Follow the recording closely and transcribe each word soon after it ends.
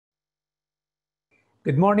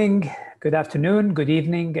Good morning, good afternoon, good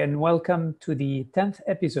evening, and welcome to the 10th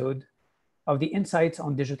episode of the Insights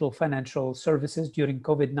on Digital Financial Services during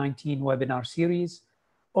COVID-19 webinar series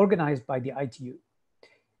organized by the ITU.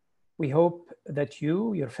 We hope that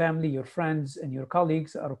you, your family, your friends, and your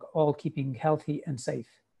colleagues are all keeping healthy and safe.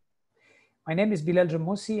 My name is Bilal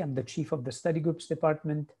Jamoussi. I'm the Chief of the Study Groups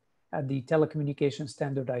Department at the Telecommunications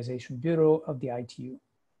Standardization Bureau of the ITU.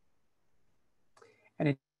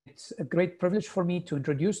 And it's a great privilege for me to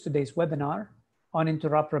introduce today's webinar on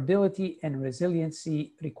interoperability and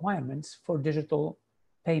resiliency requirements for digital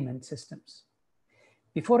payment systems.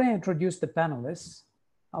 Before I introduce the panelists,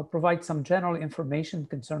 I'll provide some general information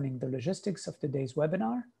concerning the logistics of today's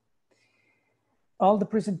webinar. All the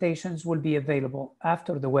presentations will be available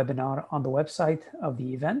after the webinar on the website of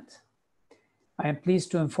the event. I am pleased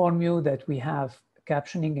to inform you that we have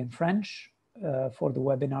captioning in French for the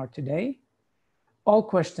webinar today. All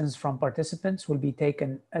questions from participants will be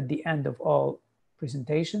taken at the end of all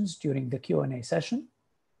presentations during the Q&A session.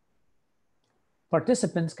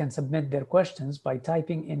 Participants can submit their questions by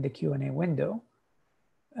typing in the Q&A window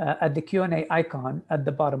at the Q&A icon at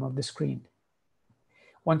the bottom of the screen.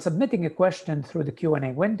 When submitting a question through the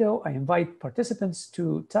Q&A window, I invite participants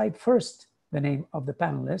to type first the name of the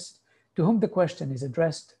panelist to whom the question is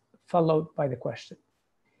addressed, followed by the question.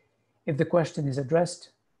 If the question is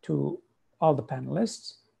addressed to all the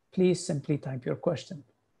panelists, please simply type your question.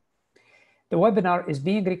 The webinar is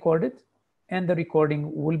being recorded and the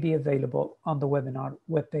recording will be available on the webinar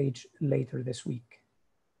webpage later this week.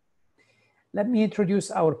 Let me introduce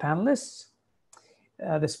our panelists.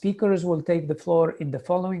 The speakers will take the floor in the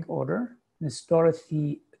following order: Ms.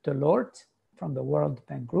 Dorothy Delort from the World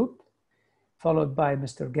Bank Group, followed by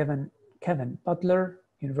Mr. Kevin Butler,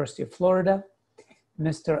 University of Florida,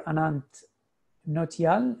 Mr. Anant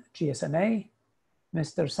Notial, GSMA,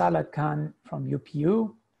 Mr. Salah Khan from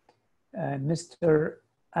UPU, and Mr.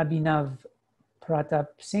 Abhinav Pratap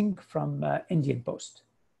Singh from Indian Post.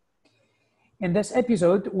 In this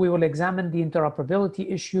episode, we will examine the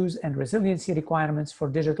interoperability issues and resiliency requirements for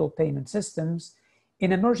digital payment systems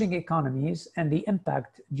in emerging economies and the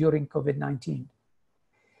impact during COVID-19.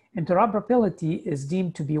 Interoperability is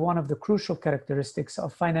deemed to be one of the crucial characteristics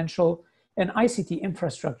of financial and ICT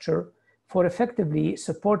infrastructure for effectively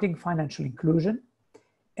supporting financial inclusion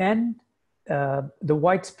and the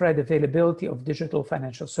widespread availability of digital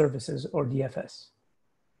financial services, or DFS.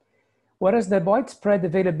 Whereas the widespread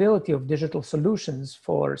availability of digital solutions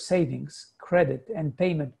for savings, credit, and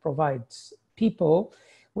payment provides people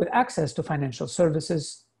with access to financial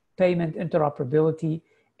services, payment interoperability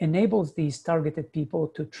enables these targeted people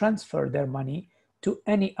to transfer their money to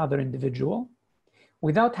any other individual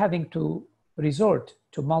without having to resort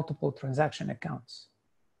to multiple transaction accounts.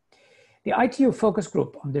 The ITU Focus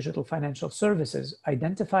Group on Digital Financial Services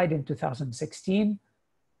identified in 2016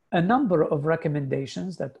 a number of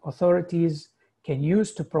recommendations that authorities can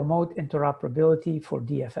use to promote interoperability for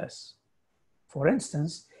DFS. For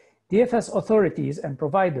instance, DFS authorities and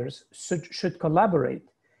providers should collaborate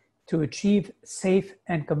to achieve safe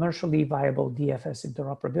and commercially viable DFS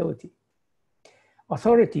interoperability.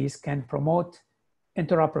 Authorities can promote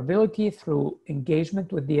interoperability through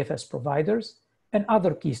engagement with DFS providers and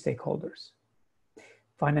other key stakeholders.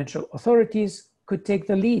 Financial authorities could take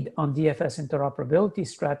the lead on DFS interoperability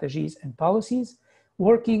strategies and policies,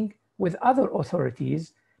 working with other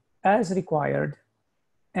authorities as required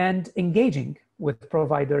and engaging with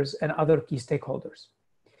providers and other key stakeholders.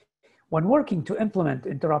 When working to implement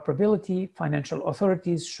interoperability, financial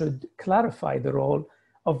authorities should clarify the role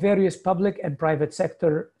of various public and private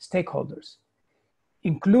sector stakeholders,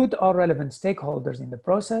 include all relevant stakeholders in the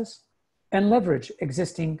process, and leverage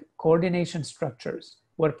existing coordination structures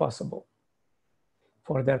where possible.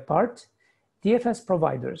 For their part, DFS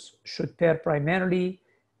providers should bear primarily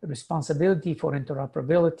responsibility for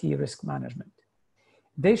interoperability risk management.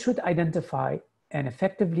 They should identify and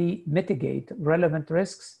effectively mitigate relevant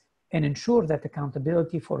risks and ensure that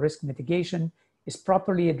accountability for risk mitigation is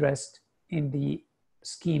properly addressed in the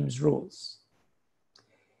scheme's rules.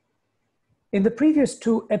 In the previous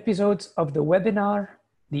two episodes of the webinar,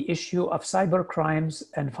 the issue of cyber crimes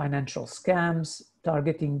and financial scams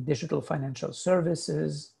targeting digital financial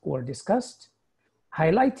services were discussed,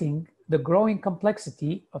 highlighting the growing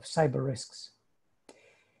complexity of cyber risks.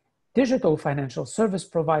 Digital financial service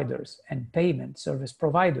providers and payment service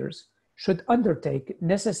providers should undertake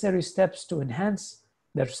necessary steps to enhance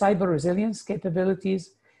their cyber resilience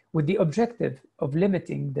capabilities with the objective of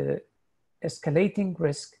limiting the escalating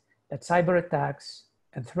risk that cyber attacks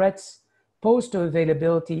and threats pose to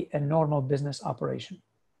availability and normal business operation.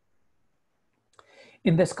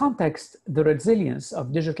 In this context, the resilience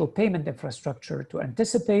of digital payment infrastructure to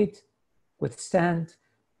anticipate, withstand,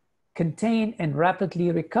 contain, and rapidly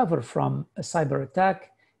recover from a cyber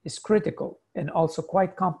attack is critical and also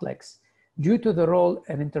quite complex due to the role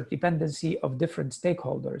and interdependency of different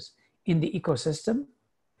stakeholders in the ecosystem.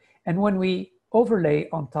 And when we overlay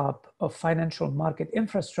on top of financial market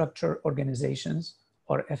infrastructure organizations,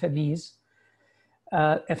 or FMIs,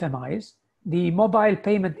 the mobile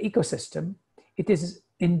payment ecosystem, it is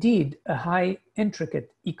indeed a high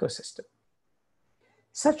intricate ecosystem.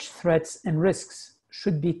 Such threats and risks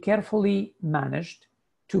should be carefully managed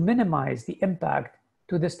to minimize the impact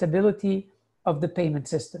to the stability of the payment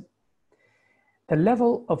system. The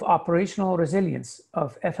level of operational resilience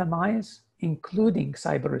of FMIs, including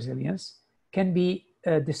cyber resilience, can be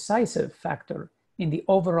a decisive factor in the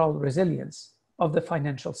overall resilience of the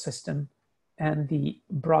financial system and the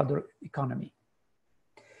broader economy.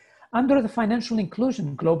 Under the Financial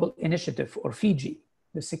Inclusion Global Initiative, or FIGI,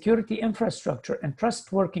 the Security Infrastructure and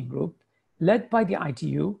Trust Working Group, led by the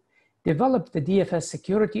ITU, developed the DFS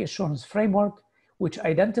Security Assurance Framework, which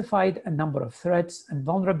identified a number of threats and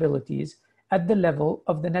vulnerabilities at the level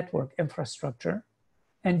of the network infrastructure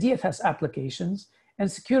and DFS applications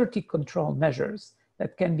and security control measures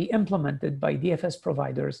that can be implemented by DFS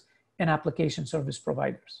providers and application service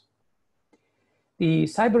providers. The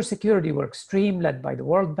Cybersecurity Work Stream, led by the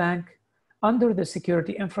World Bank, under the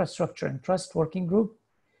Security Infrastructure and Trust Working Group,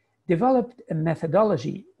 developed a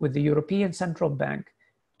methodology with the European Central Bank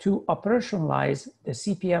to operationalize the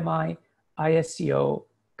CPMI ISCO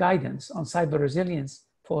guidance on cyber resilience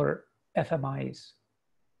for FMIs,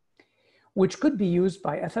 which could be used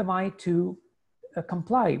by FMI to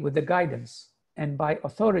comply with the guidance and by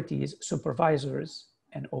authorities, supervisors,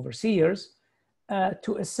 and overseers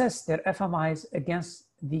to assess their FMIs against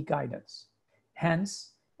the guidance,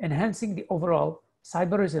 hence enhancing the overall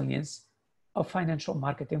cyber resilience of financial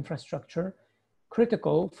market infrastructure,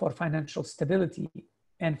 critical for financial stability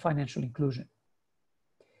and financial inclusion.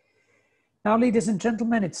 Now, ladies and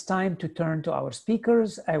gentlemen, it's time to turn to our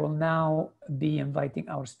speakers. I will now be inviting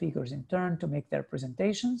our speakers in turn to make their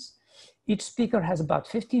presentations. Each speaker has about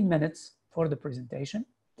 15 minutes for the presentation.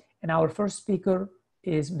 And our first speaker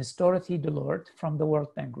is Ms. Dorothy Delort from the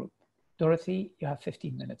World Bank Group. Dorothy, you have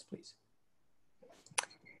 15 minutes, please.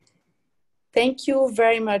 Thank you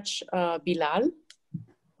very much, Bilal.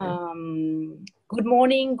 Good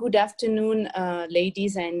morning, good afternoon,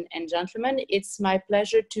 ladies and gentlemen. It's my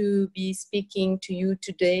pleasure to be speaking to you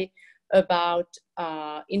today about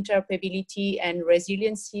interoperability and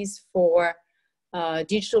resiliencies for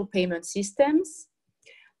digital payment systems.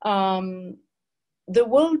 The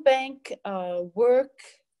World Bank work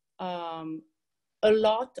a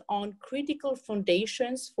lot on critical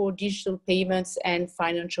foundations for digital payments and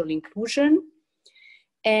financial inclusion.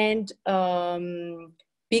 And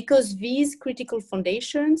because these critical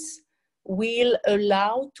foundations will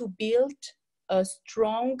allow to build a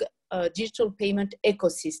strong digital payment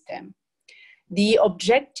ecosystem. The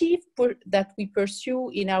objective that we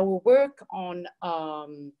pursue in our work on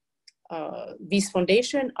this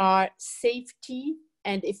foundation are safety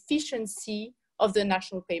and efficiency of the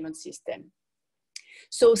national payment system.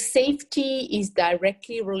 So safety is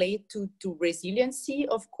directly related to resiliency,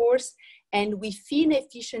 of course, and within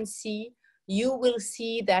efficiency, you will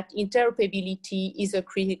see that interoperability is a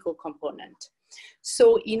critical component.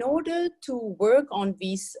 So in order to work on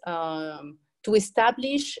this, to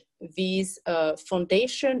establish these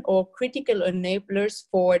foundation or critical enablers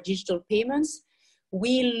for digital payments,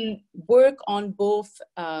 we'll work on both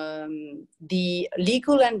the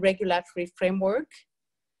legal and regulatory framework,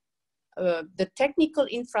 the technical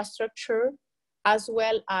infrastructure, as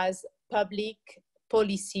well as public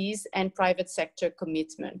policies and private sector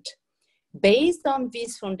commitment. Based on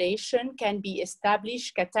this foundation can be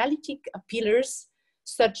established catalytic pillars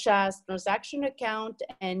such as transaction account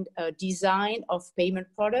and design of payment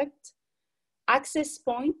product, access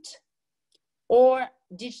point, or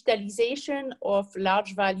digitalization of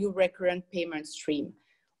large value recurrent payment stream.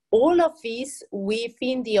 All of these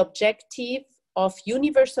within the objective of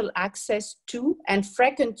universal access to and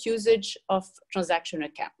frequent usage of transaction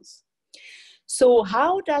accounts. So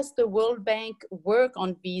how does the World Bank work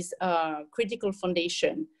on these critical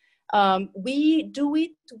foundation? We do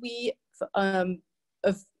it with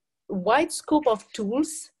a wide scope of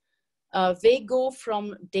tools. They go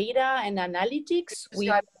from data and analytics.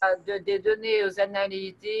 Des données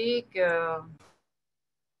analytiques.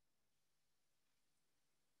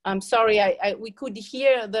 I'm sorry, we could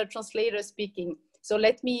hear the translator speaking. So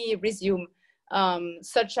let me resume.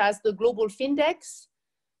 Such as the Global Findex,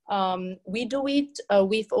 We do it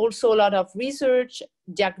with also a lot of research,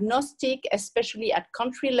 diagnostic, especially at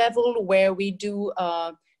country level, where we do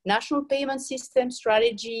national payment system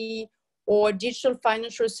strategy or digital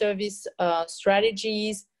financial service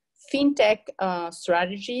strategies, fintech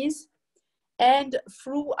strategies. And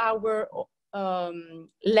through our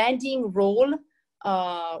lending role,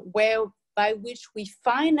 by which we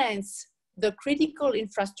finance the critical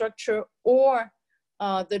infrastructure or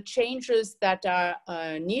the changes that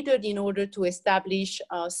are needed in order to establish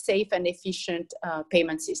a safe and efficient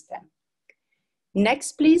payment system.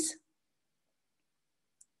 Next, please.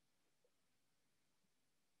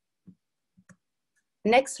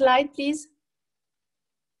 Next slide, please.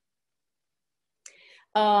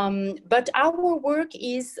 But our work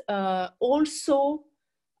is also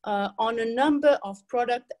on a number of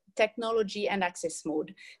product, technology, and access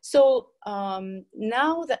mode. So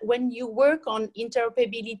now that when you work on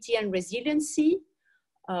interoperability and resiliency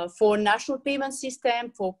for national payment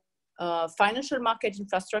system, for financial market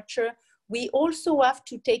infrastructure, we also have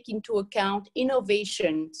to take into account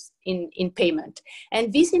innovations in payment.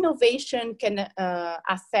 And this innovation can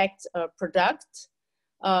affect product,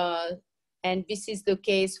 and this is the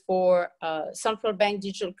case for central bank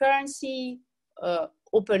digital currency,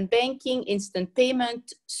 open banking, instant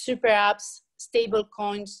payment, super apps, stable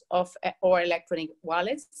coins or electronic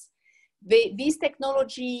wallets. These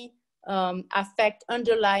technology affect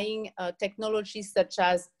underlying technologies such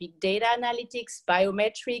as big data analytics,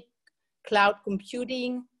 biometric, cloud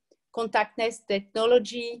computing, contactless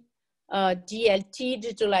technology, DLT,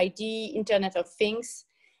 digital ID, Internet of Things.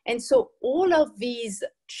 And so all of these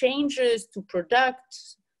changes to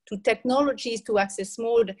products, to technologies, to access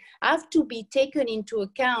mode have to be taken into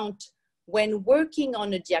account when working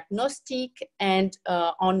on a diagnostic and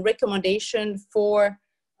on recommendation for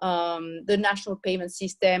the national payment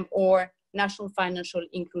system or national financial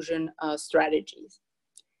inclusion strategies.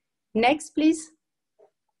 Next, please.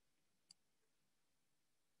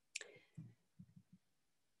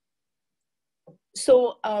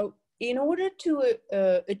 So in order to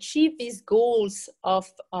achieve these goals of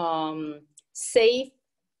safe,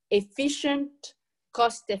 efficient,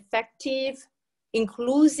 cost-effective,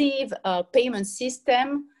 inclusive payment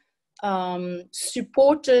system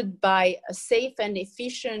supported by a safe and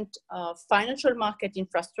efficient financial market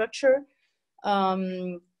infrastructure,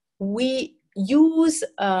 we use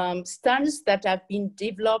standards that have been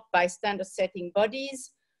developed by standard setting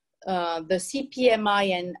bodies, the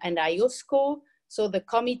CPMI and IOSCO, so the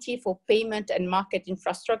Committee for Payment and Market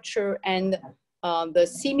Infrastructure, and the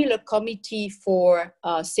similar Committee for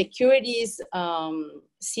Securities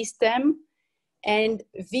System. And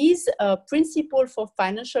these principles for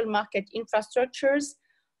financial market infrastructures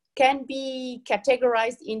can be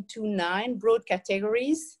categorized into 9 broad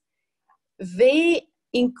categories. They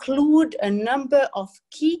include a number of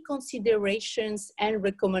key considerations and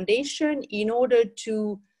recommendations in order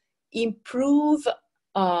to improve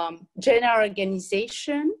general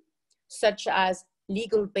organization, such as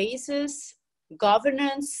legal basis,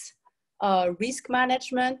 governance, risk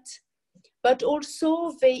management, but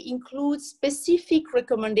also they include specific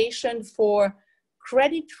recommendations for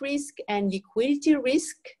credit risk and liquidity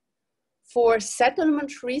risk, for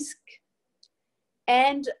settlement risk,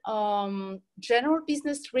 and general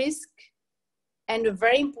business risk, and a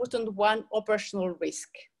very important one, operational risk.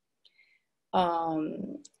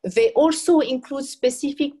 They also include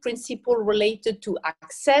specific principles related to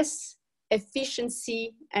access,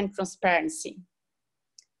 efficiency, and transparency.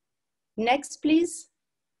 Next, please.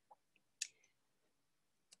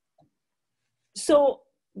 So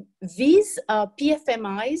these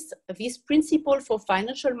PFMIs, these principles for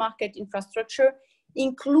financial market infrastructure,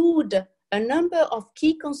 include a number of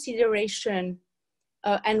key considerations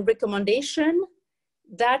and recommendations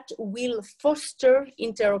that will foster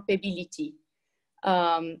interoperability.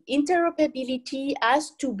 Interoperability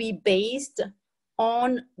has to be based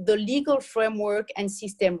on the legal framework and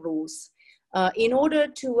system rules. In order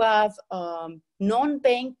to have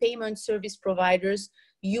non-bank payment service providers,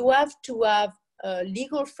 you have to have a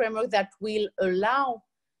legal framework that will allow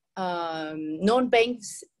non-bank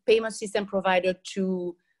payment system provider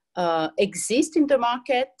to exist in the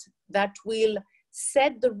market, that will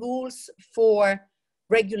set the rules for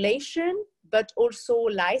regulation, but also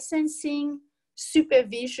licensing,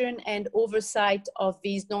 supervision, and oversight of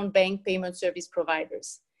these non-bank payment service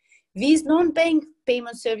providers. These non-bank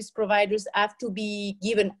payment service providers have to be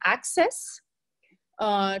given access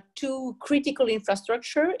to critical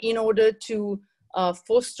infrastructure in order to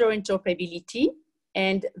foster interoperability.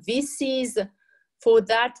 And this is, for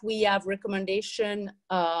that, we have recommendation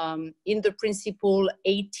in the principle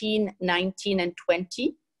 18, 19, and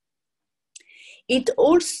 20.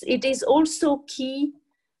 It is also key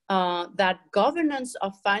that governance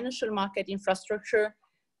of financial market infrastructure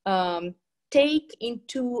take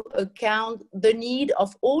into account the need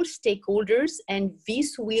of all stakeholders, and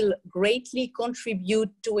this will greatly contribute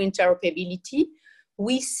to interoperability.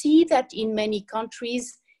 We see that in many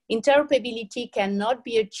countries, interoperability cannot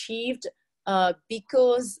be achieved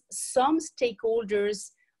because some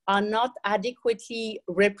stakeholders are not adequately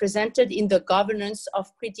represented in the governance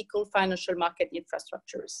of critical financial market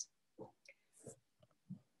infrastructures.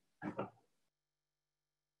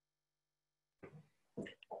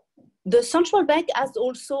 The central bank has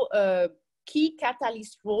also a key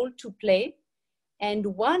catalyst role to play, and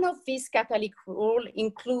one of these catalyst roles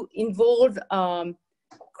involve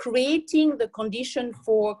creating the condition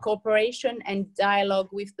for cooperation and dialogue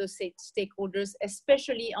with the stakeholders,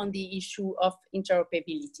 especially on the issue of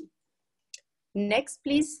interoperability. Next,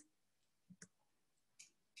 please.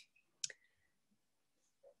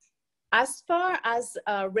 As far as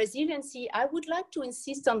resiliency, I would like to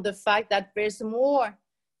insist on the fact that there's more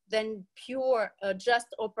than pure just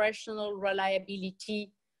operational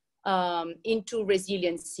reliability into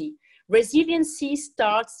resiliency. Resiliency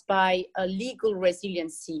starts by a legal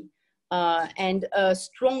resiliency and a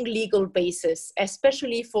strong legal basis,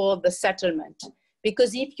 especially for the settlement.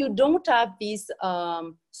 Because if you don't have this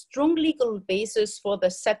strong legal basis for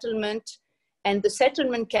the settlement, and the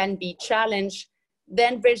settlement can be challenged,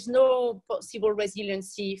 then there's no possible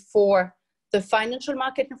resiliency for the financial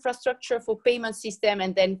market infrastructure, for payment system,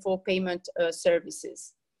 and then for payment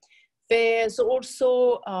services. There's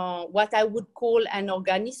also what I would call an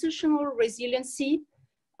organizational resiliency.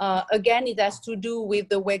 Again, it has to do with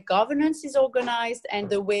the way governance is organized and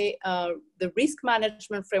the way the risk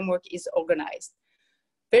management framework is organized.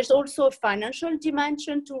 There's also a financial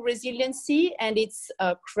dimension to resiliency, and it's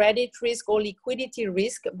credit risk or liquidity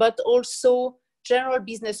risk, but also general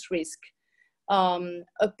business risk.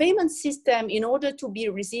 A payment system, in order to be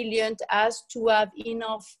resilient, has to have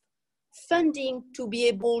enough funding to be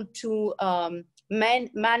able to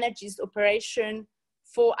manage its operation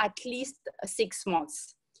for at least 6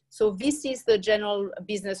 months. So this is the general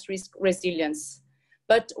business risk resilience.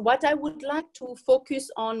 But what I would like to focus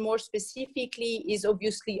on more specifically is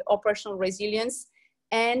obviously operational resilience,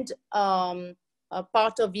 and a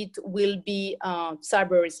part of it will be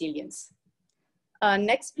cyber resilience.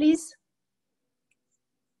 Next, please.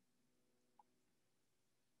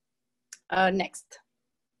 Next.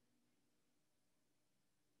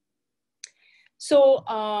 So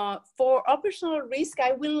for operational risk,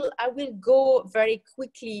 I will go very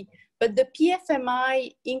quickly, but the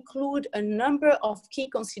PFMI include a number of key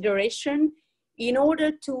considerations in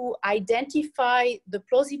order to identify the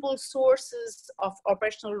plausible sources of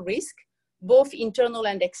operational risk, both internal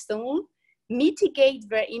and external, mitigate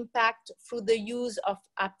their impact through the use of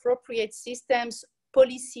appropriate systems,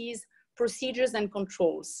 policies, procedures, and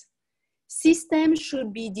controls. Systems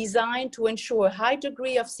should be designed to ensure a high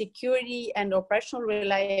degree of security and operational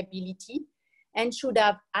reliability, and should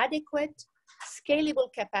have adequate, scalable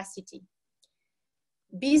capacity.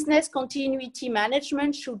 Business continuity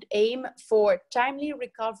management should aim for timely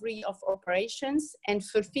recovery of operations and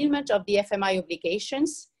fulfillment of the FMI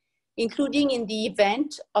obligations, including in the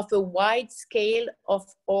event of a wide scale of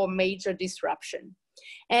or major disruption.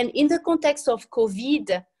 And in the context of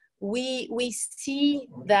COVID, we see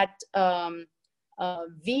that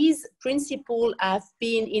these principles have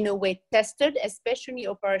been in a way tested, especially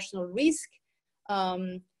operational risk,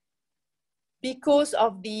 because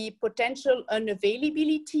of the potential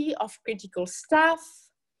unavailability of critical staff,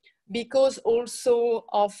 because also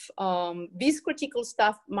of this critical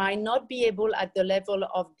staff might not be able at the level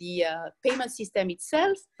of the payment system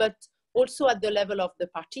itself, but also at the level of the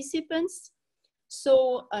participants.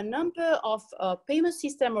 So a number of payment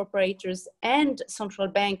system operators and central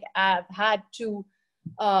bank have had to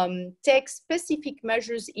take specific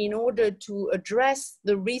measures in order to address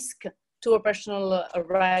the risk to operational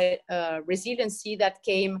resiliency that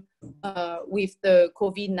came with the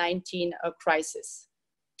COVID-19 crisis.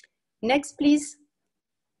 Next, please.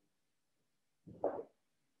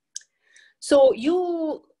 So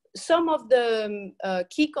some of the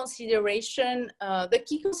key considerations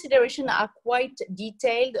are quite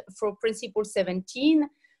detailed for Principle 17,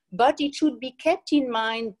 but it should be kept in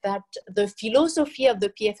mind that the philosophy of the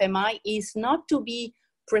PFMI is not to be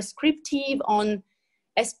prescriptive on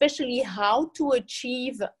especially how to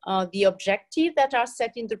achieve the objectives that are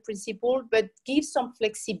set in the principle, but give some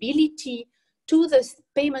flexibility to the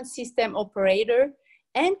payment system operator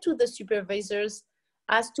and to the supervisors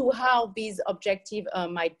as to how these objectives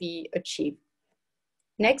might be achieved.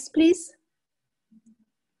 Next, please.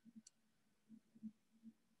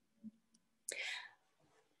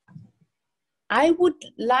 I would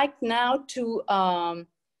like now to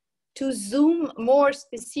zoom more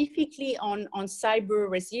specifically on cyber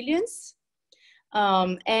resilience.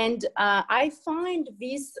 I find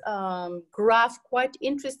this graph quite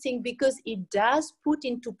interesting because it does put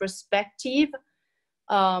into perspective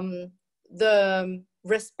the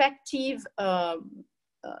respective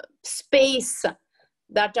space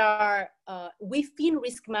that are within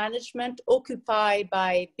risk management occupied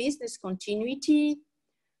by business continuity,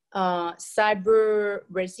 cyber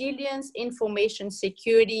resilience, information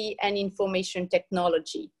security, and information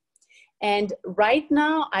technology. And right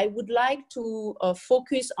now, I would like to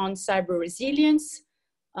focus on cyber resilience,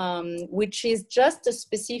 which is just a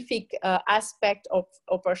specific aspect of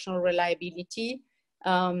operational reliability,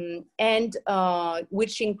 and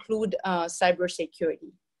which include cyber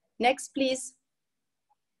security. Next, please.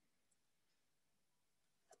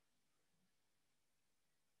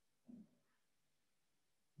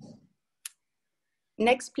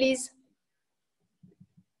 Next, please.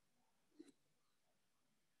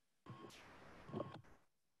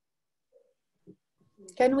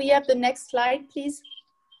 Can we have the next slide, please?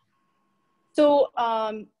 So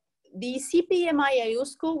the CPMI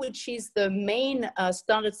IOSCO, which is the main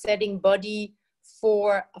standard setting body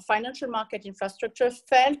for financial market infrastructure,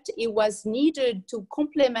 felt it was needed to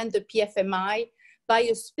complement the PFMI by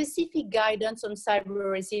a specific guidance on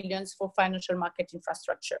cyber resilience for financial market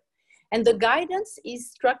infrastructure. And the guidance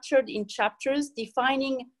is structured in chapters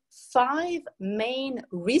defining 5 main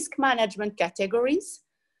risk management categories,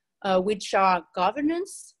 which are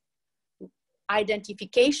governance,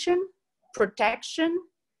 identification, protection,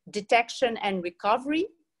 detection, and recovery,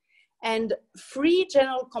 and 3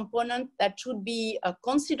 general components that should be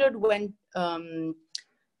considered when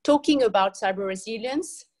talking about cyber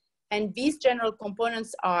resilience. And these general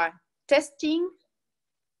components are testing,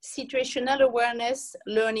 situational awareness,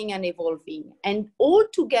 learning, and evolving. And all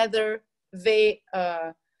together, they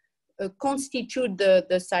constitute the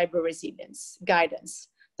cyber resilience guidance.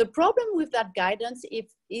 The problem with that guidance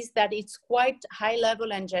is that it's quite high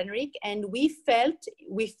level and generic, and we felt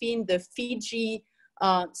within the Fiji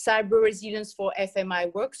cyber resilience for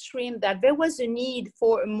FMI workstream that there was a need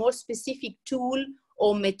for a more specific tool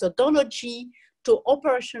or methodology to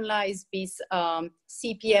operationalize this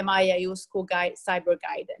CPMI IOSCO cyber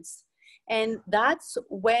guidance. And that's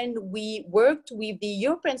when we worked with the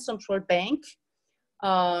European Central Bank,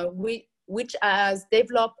 which has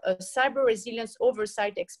developed a cyber resilience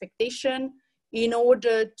oversight expectation in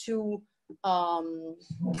order to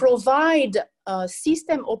provide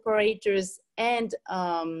system operators and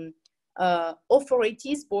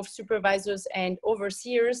authorities, both supervisors and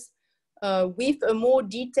overseers, with a more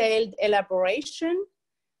detailed elaboration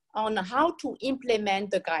on how to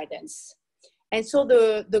implement the guidance. And so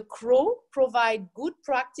the CRO provide good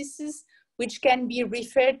practices which can be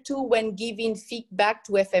referred to when giving feedback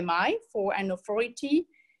to FMI for an authority,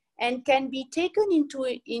 and can be taken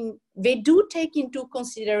they do take into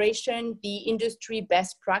consideration the industry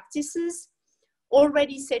best practices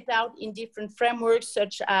already set out in different frameworks,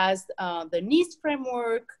 such as the NIST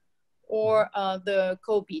framework or the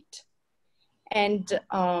COBIT. And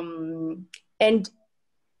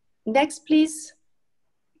next, please.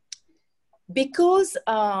 Because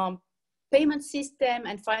payment system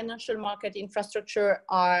and financial market infrastructure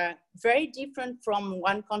are very different from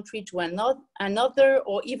one country to another,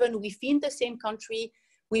 or even within the same country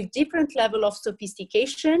with different level of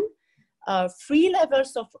sophistication, 3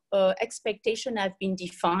 levels of expectation have been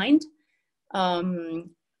defined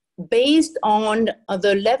based on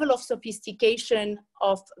the level of sophistication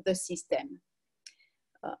of the system.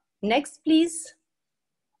 Next, please.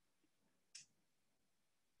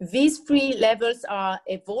 These 3 levels are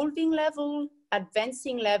evolving level,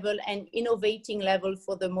 advancing level, and innovating level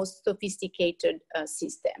for the most sophisticated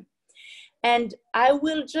system. And I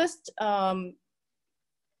will just,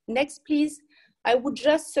 next please, I would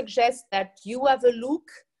just suggest that you have a look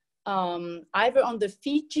either on the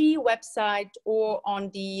Fiji website or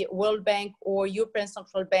on the World Bank or European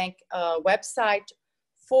Central Bank website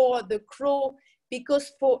for the CRO,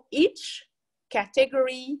 because for each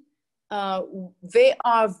category, they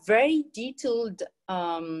are very detailed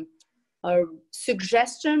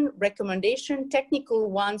suggestion, recommendation,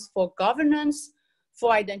 technical ones for governance,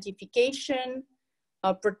 for identification,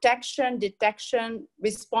 protection, detection,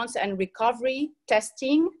 response and recovery,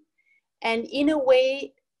 testing. And in a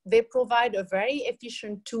way, they provide a very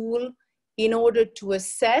efficient tool in order to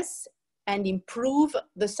assess and improve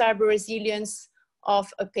the cyber resilience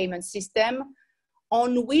of a payment system,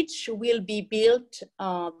 on which will be built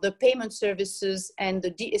the payment services and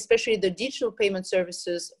especially the digital payment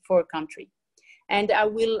services for a country. And I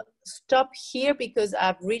will stop here because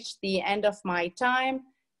I've reached the end of my time.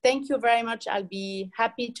 Thank you very much. I'll be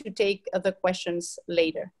happy to take other questions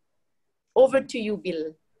later. Over to you,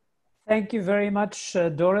 Bill. Thank you very much,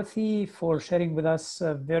 Dorothy, for sharing with us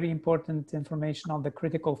very important information on the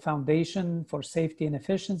critical foundation for safety and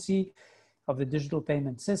efficiency of the digital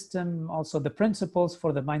payment system, also the principles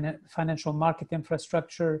for the financial market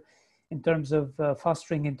infrastructure in terms of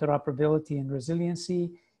fostering interoperability and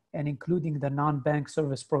resiliency, and including the non-bank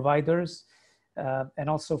service providers, and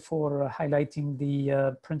also for highlighting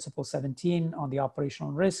the Principle 17 on the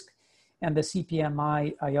operational risk, and the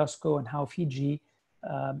CPMI, IOSCO, and how Fiji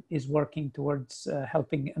is working towards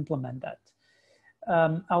helping implement that.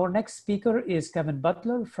 Our next speaker is Kevin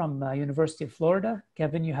Butler from University of Florida.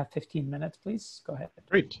 Kevin, you have 15 minutes, please. Go ahead.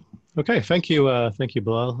 Great. Okay, thank you,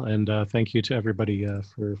 Bilal, and thank you to everybody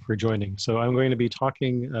for joining. So I'm going to be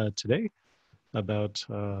talking today about.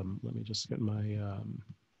 Let me just get my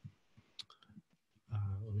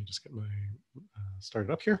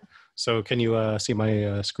started up here. So can you see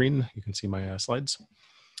my screen? You can see my slides.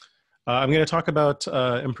 I'm going to talk about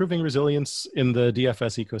improving resilience in the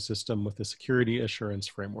DFS ecosystem with the security assurance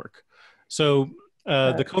framework. So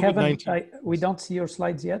the COVID-19... Kevin, we don't see your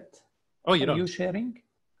slides yet. Oh, you don't? Are you sharing?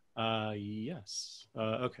 Yes.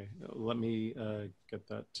 Okay, let me get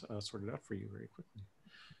that sorted out for you very quickly.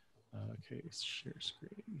 Okay, share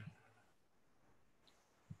screen.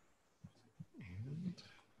 And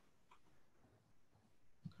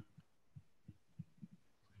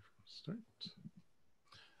start.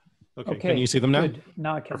 Okay, can you see them now? Good.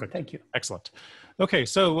 Now I can. Perfect. Thank you. Excellent. Okay,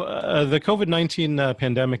 so the COVID-19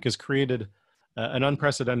 pandemic has created an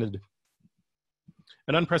unprecedented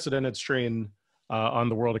strain on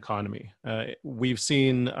the world economy. We've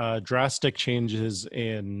seen drastic changes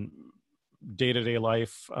in day-to-day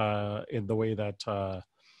life, in the way that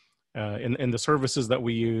in the services that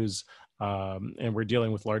we use, and we're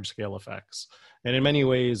dealing with large-scale effects. And in many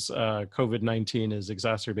ways, COVID-19 is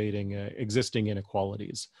exacerbating existing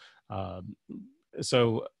inequalities.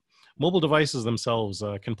 So mobile devices themselves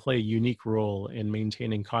can play a unique role in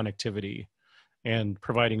maintaining connectivity and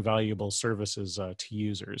providing valuable services to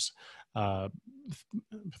users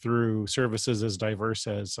through services as diverse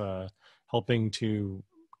as helping to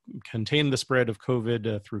contain the spread of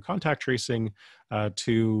COVID through contact tracing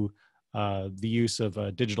to the use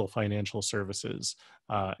of digital financial services.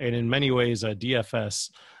 And in many ways,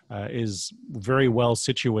 DFS is very well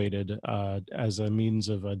situated as a means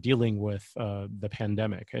of dealing with the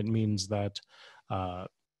pandemic. It means that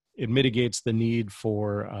it mitigates the need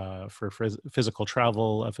for physical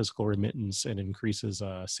travel, physical remittance, and increases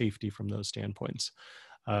safety from those standpoints.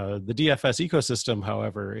 The DFS ecosystem,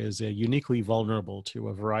 however, is uniquely vulnerable to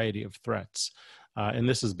a variety of threats. And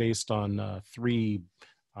this is based on three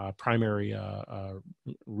primary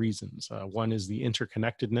reasons. One is the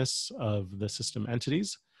interconnectedness of the system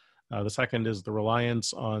entities. The second is the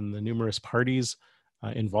reliance on the numerous parties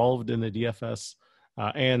involved in the DFS.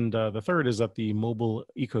 And the third is that the mobile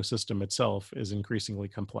ecosystem itself is increasingly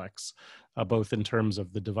complex, both in terms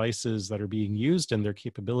of the devices that are being used and their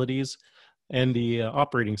capabilities, and the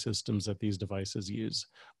operating systems that these devices use,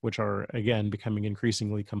 which are, again, becoming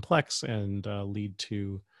increasingly complex and lead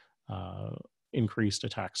to increased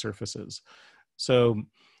attack surfaces. So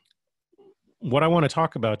what I want to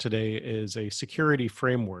talk about today is a security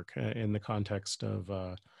framework in the context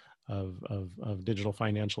of digital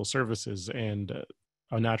financial services. And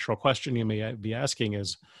a natural question you may be asking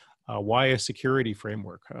is, why a security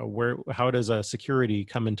framework? How does security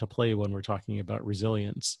come into play when we're talking about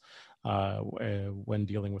resilience when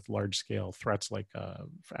dealing with large-scale threats like,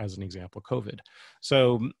 as an example, COVID?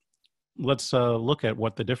 So let's look at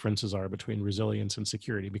what the differences are between resilience and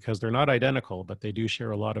security, because they're not identical, but they do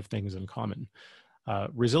share a lot of things in common.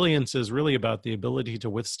 Resilience is really about the ability to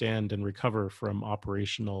withstand and recover from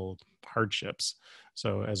operational hardships.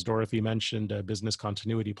 So as Dorothy mentioned, business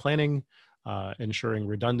continuity planning, ensuring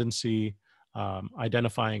redundancy,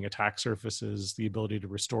 identifying attack surfaces, the ability to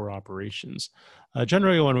restore operations.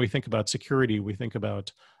 Generally, when we think about security, we think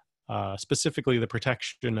about specifically the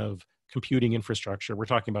protection of computing infrastructure. We're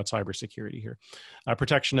talking about cybersecurity here.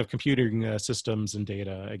 Protection of computing systems and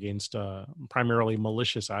data against primarily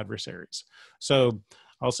malicious adversaries. So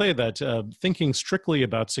I'll say that thinking strictly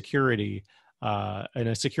about security and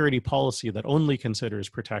a security policy that only considers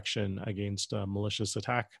protection against malicious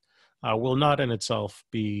attack will not in itself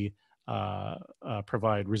be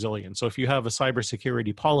provide resilience. So if you have a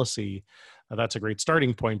cybersecurity policy, that's a great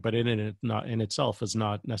starting point, but not in itself is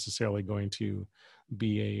not necessarily going to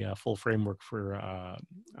be a full framework for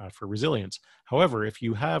resilience. However, if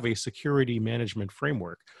you have a security management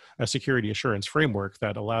framework, a security assurance framework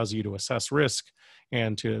that allows you to assess risk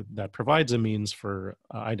and that provides a means for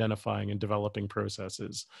identifying and developing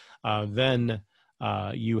processes, then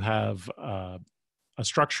you have a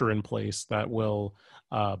structure in place that will,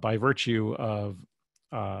 by virtue of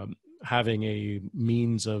having a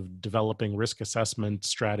means of developing risk assessment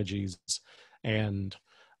strategies and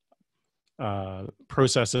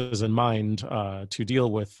processes in mind to deal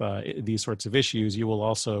with these sorts of issues, you will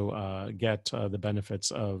also get the benefits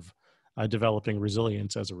of developing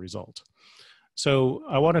resilience as a result. So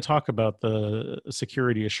I want to talk about the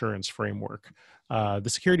security assurance framework. The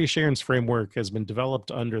security assurance framework has been developed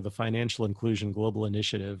under the Financial Inclusion Global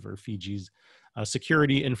Initiative, or FIGI's,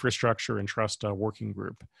 Security, Infrastructure, and Trust Working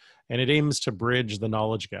Group. And it aims to bridge the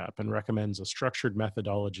knowledge gap and recommends a structured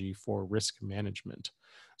methodology for risk management.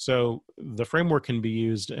 So the framework can be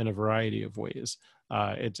used in a variety of ways.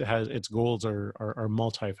 Its goals are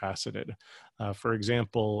multifaceted. For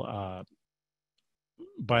example,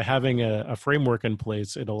 by having a framework in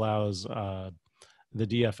place, it allows the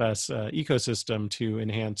DFS ecosystem to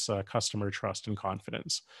enhance customer trust and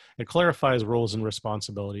confidence. It clarifies roles and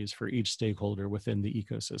responsibilities for each stakeholder within the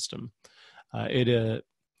ecosystem. It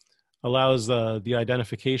allows the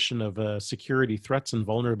identification of security threats and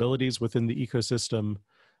vulnerabilities within the ecosystem.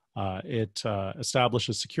 It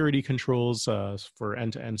establishes security controls for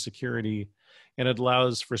end-to-end security, and it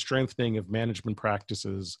allows for strengthening of management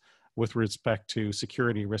practices with respect to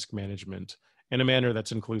security risk management in a manner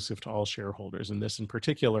that's inclusive to all shareholders. And this in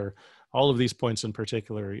particular, all of these points in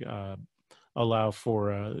particular allow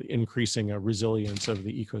for increasing resilience of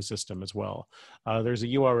the ecosystem as well. There's a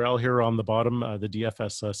URL here on the bottom, the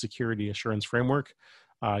DFS Security Assurance Framework.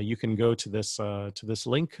 You can go to this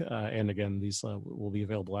link, and again, these will be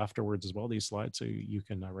available afterwards as well, these slides, so you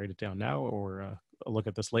can write it down now or look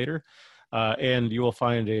at this later. And you will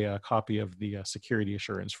find a copy of the Security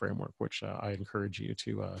Assurance Framework, which I encourage you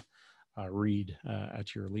to read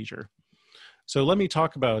at your leisure. So let me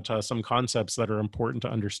talk about some concepts that are important to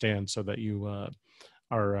understand so that you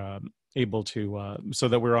are able to, so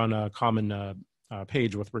that we're on a common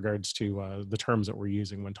page with regards to the terms that we're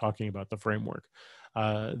using when talking about the framework.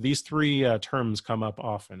 These three terms come up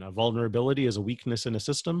often. A vulnerability is a weakness in a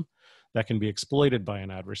system that can be exploited by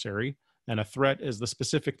an adversary, and a threat is the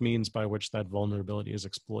specific means by which that vulnerability is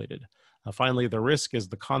exploited. Finally, the risk is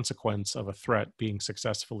the consequence of a threat being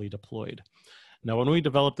successfully deployed. Now, when we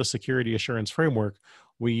developed the security assurance framework,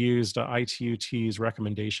 we used ITU-T's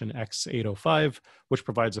recommendation X805, which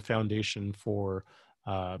provides a foundation for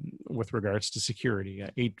with regards to security.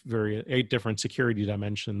 Eight different security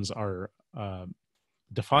dimensions are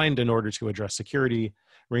defined in order to address security,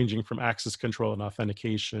 ranging from access control and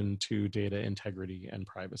authentication to data integrity and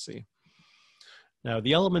privacy. Now,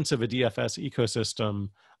 the elements of a DFS ecosystem,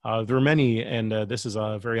 there are many, and this is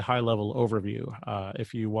a very high-level overview.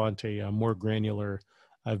 If you want a more granular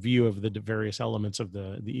view of the various elements of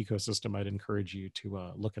the ecosystem, I'd encourage you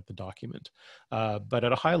to look at the document. But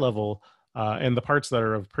at a high level, and the parts that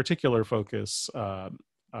are of particular focus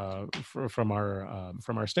from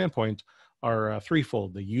our standpoint are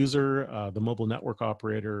threefold: the user, the mobile network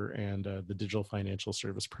operator, and the digital financial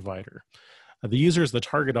service provider. The user is the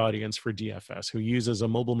target audience for DFS, who uses a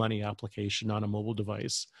mobile money application on a mobile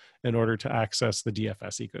device in order to access the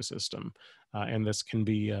DFS ecosystem. And this can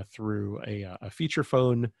be through a feature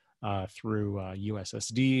phone, through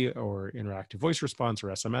USSD or interactive voice response or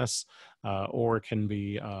SMS, or it can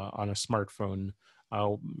be on a smartphone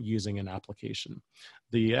using an application.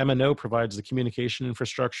 The MNO provides the communication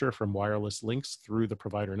infrastructure from wireless links through the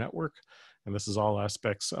provider network. And this is all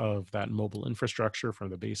aspects of that mobile infrastructure, from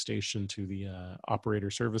the base station to the operator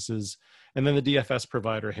services. And then the DFS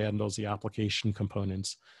provider handles the application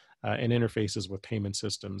components and interfaces with payment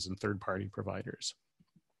systems and third-party providers.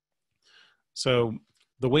 So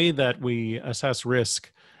the way that we assess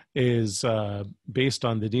risk is based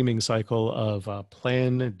on the deeming cycle of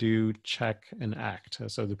plan, do, check, and act.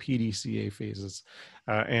 So the PDCA phases.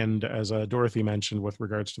 And as Dorothy mentioned with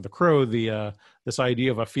regards to the CROW, this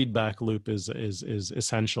idea of a feedback loop is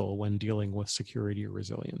essential when dealing with security or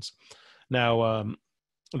resilience. Now,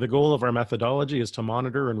 the goal of our methodology is to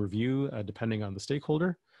monitor and review depending on the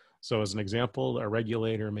stakeholder. So as an example, a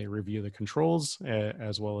regulator may review the controls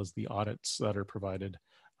as well as the audits that are provided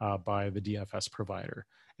by the DFS provider.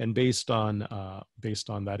 And based on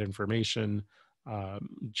that information,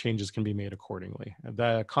 changes can be made accordingly.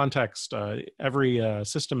 The context, every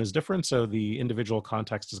system is different, so the individual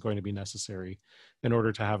context is going to be necessary in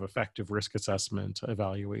order to have effective risk assessment,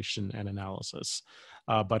 evaluation, and analysis.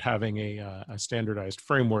 But having a standardized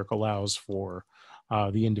framework allows for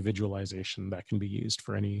the individualization that can be used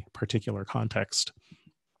for any particular context.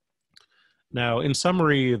 Now, in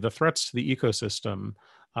summary, the threats to the ecosystem,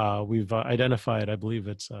 we've identified, I believe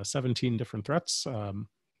it's 17 different threats,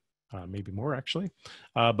 maybe more actually.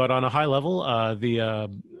 But on a high level,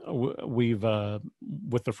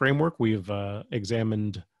 with the framework, we've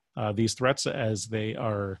examined these threats as they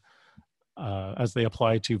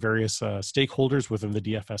apply to various stakeholders within the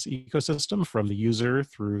DFS ecosystem, from the user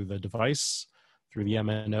through the device, through the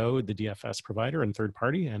MNO, the DFS provider, and third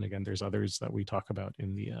party. And again, there's others that we talk about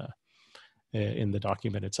in the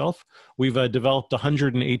document itself. We've developed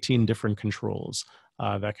 118 different controls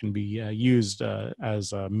that can be used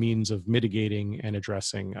as a means of mitigating and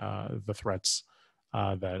addressing the threats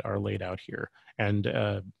that are laid out here.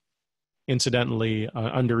 And incidentally,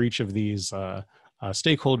 under each of these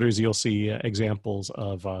stakeholders, you'll see examples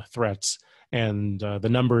of threats, and the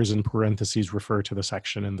numbers in parentheses refer to the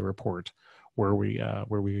section in the report where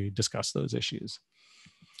we discuss those issues.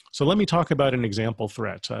 So let me talk about an example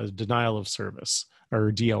threat, denial of service,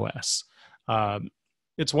 or DOS.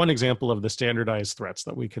 It's one example of the standardized threats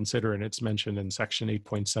that we consider, and it's mentioned in section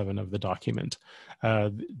 8.7 of the document.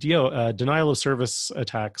 Denial of service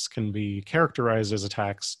attacks can be characterized as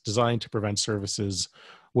attacks designed to prevent services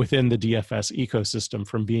within the DFS ecosystem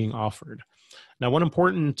from being offered. Now, one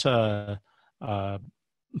important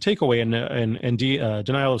takeaway in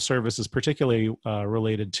denial of service is particularly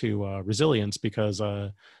related to resilience, because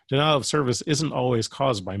denial of service isn't always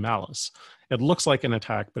caused by malice. It looks like an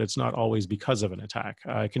attack, but it's not always because of an attack.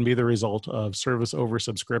 It can be the result of service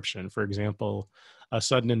oversubscription, for example, a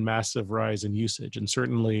sudden and massive rise in usage. And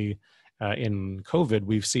certainly in COVID,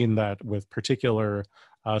 we've seen that with particular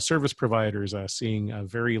service providers seeing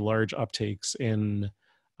very large uptakes in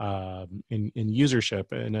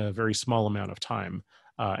usership in a very small amount of time.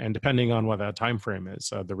 And depending on what that time frame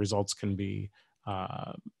is, the results can be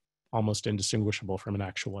almost indistinguishable from an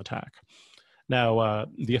actual attack. Now,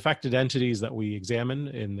 the affected entities that we examine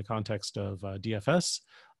in the context of DFS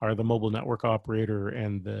are the mobile network operator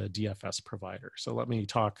and the DFS provider. So let me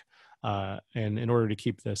talk, and in order to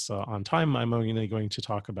keep this on time, I'm only going to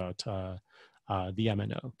talk about the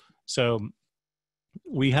MNO. So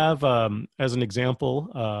we have, as an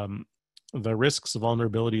example, the risks,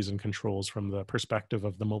 vulnerabilities, and controls from the perspective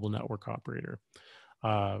of the mobile network operator.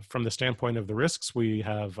 From the standpoint of the risks, we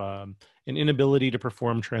have an inability to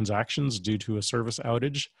perform transactions due to a service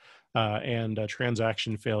outage and a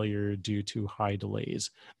transaction failure due to high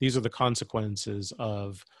delays. These are the consequences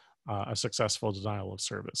of a successful denial of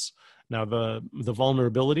service. Now, the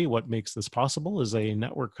vulnerability, what makes this possible, is a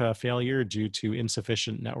network failure due to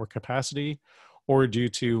insufficient network capacity, or due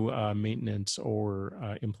to maintenance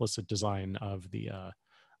or implicit design of the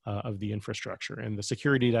infrastructure. And the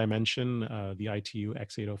security dimension, the ITU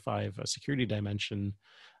X805 security dimension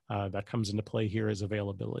that comes into play here is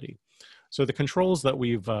availability. So the controls that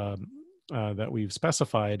we've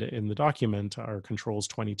specified in the document are controls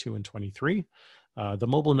 22 and 23. The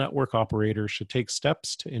mobile network operator should take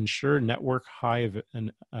steps to ensure network high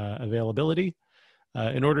availability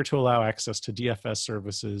in order to allow access to DFS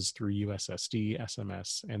services through USSD,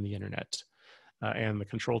 SMS, and the internet. And the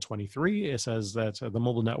control 23, it says that the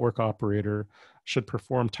mobile network operator should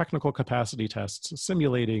perform technical capacity tests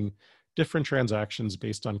simulating different transactions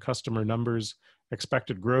based on customer numbers,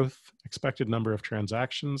 expected growth, expected number of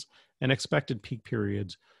transactions, and expected peak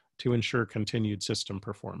periods to ensure continued system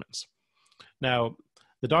performance. Now,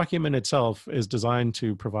 the document itself is designed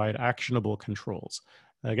to provide actionable controls.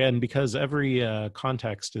 Again, because every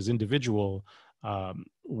context is individual,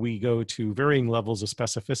 we go to varying levels of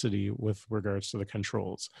specificity with regards to the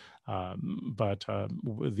controls. But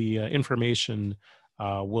the information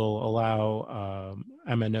will allow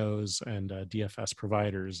MNOs and DFS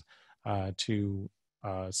providers to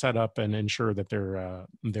set up and ensure that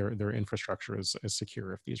their infrastructure is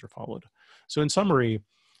secure if these are followed. So in summary,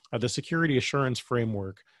 the security assurance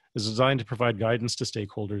framework is designed to provide guidance to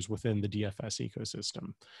stakeholders within the DFS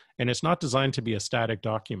ecosystem. And it's not designed to be a static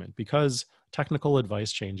document, because technical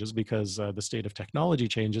advice changes, because the state of technology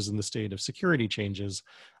changes and the state of security changes.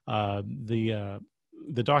 The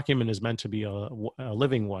document is meant to be a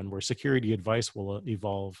living one where security advice will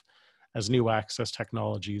evolve as new access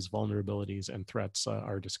technologies, vulnerabilities, and threats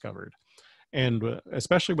are discovered. And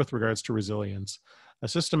especially with regards to resilience, a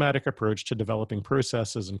systematic approach to developing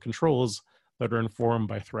processes and controls that are informed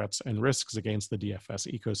by threats and risks against the DFS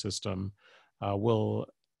ecosystem will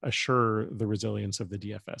assure the resilience of the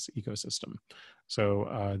DFS ecosystem.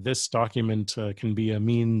 So this document can be a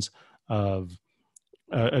means of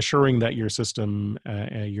assuring that your system,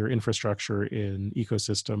 your infrastructure and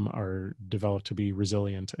ecosystem are developed to be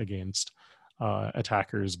resilient against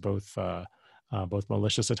attackers, both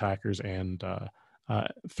malicious attackers and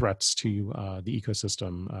threats to the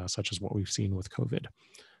ecosystem, such as what we've seen with COVID.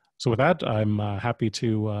 So with that, I'm happy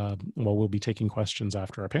to, well, we'll be taking questions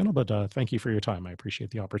after our panel, but thank you for your time. I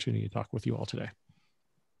appreciate the opportunity to talk with you all today.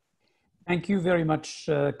 Thank you very much,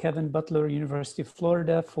 Kevin Butler, University of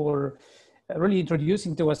Florida, for really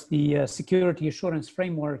introducing to us the security assurance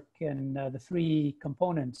framework and the three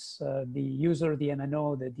components, the user, the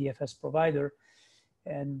MNO, the DFS provider,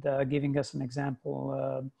 and giving us an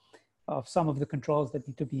example of some of the controls that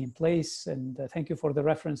need to be in place. And thank you for the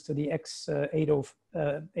reference to the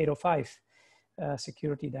X805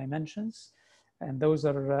 security dimensions. And those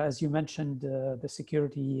are, as you mentioned, the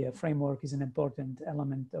security framework is an important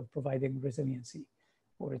element of providing resiliency,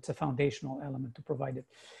 or it's a foundational element to provide it.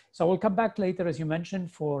 So we'll come back later, as you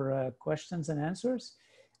mentioned, for questions and answers.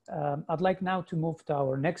 I'd like now to move to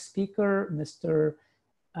our next speaker, Mr.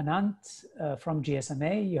 Anant from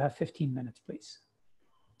GSMA. You have 15 minutes, please.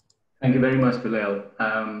 Thank you very much, Bilal.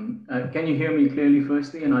 Can you hear me clearly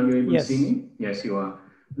firstly, and are you able to see me? Yes, you are.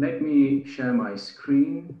 Let me share my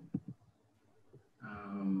screen.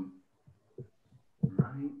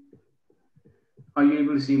 Right. Are you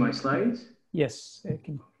able to see my slides? Yes, I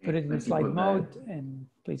can put it in slide mode, and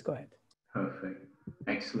please go ahead. Perfect.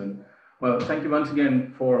 Excellent. Well, thank you once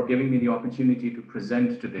again for giving me the opportunity to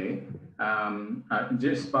present today.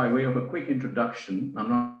 Just by way of a quick introduction, I'm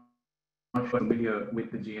not familiar with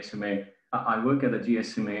the GSMA. I work at the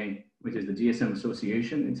GSMA, which is the GSM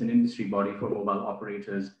Association. It's an industry body for mobile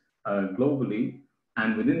operators globally.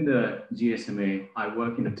 And within the GSMA, I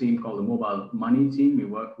work in a team called the Mobile Money Team. We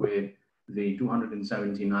work with the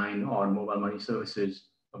 279 odd mobile money services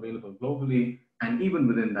available globally. And even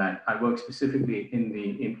within that, I work specifically in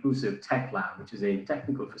the Inclusive Tech Lab, which is a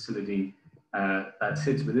technical facility that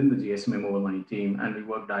sits within the GSMA Mobile Money Team. And we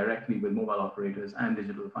work directly with mobile operators and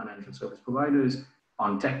digital financial service providers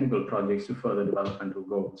on technical projects to further developmental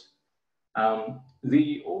goals.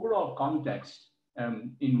 The overall context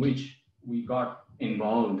in which we got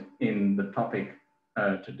involved in the topic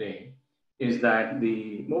today is that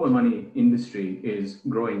the mobile money industry is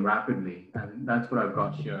growing rapidly. And that's what I've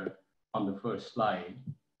got here on the first slide.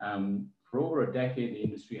 For over a decade, the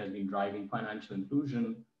industry has been driving financial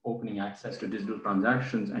inclusion, opening access to digital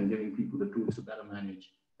transactions, and giving people the tools to better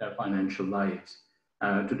manage their financial lives.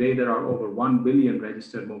 Today, there are over 1 billion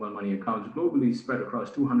registered mobile money accounts globally, spread across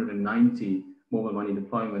 290 mobile money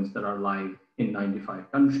deployments that are live in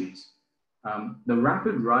 95 countries. The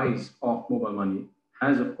rapid rise of mobile money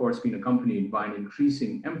has, of course, been accompanied by an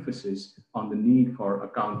increasing emphasis on the need for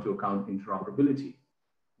account-to-account interoperability.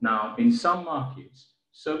 Now, in some markets,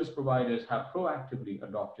 service providers have proactively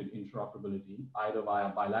adopted interoperability, either via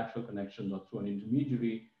bilateral connections or through an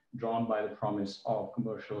intermediary, drawn by the promise of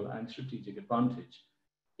commercial and strategic advantage.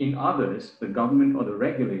 In others, the government or the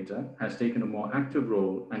regulator has taken a more active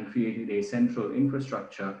role and created a central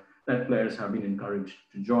infrastructure that players have been encouraged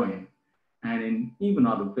to join. And in even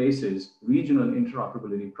other places, regional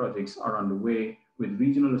interoperability projects are underway, with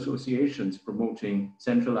regional associations promoting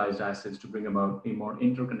centralized assets to bring about a more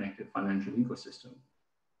interconnected financial ecosystem.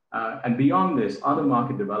 And beyond this, other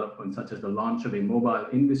market developments, such as the launch of a mobile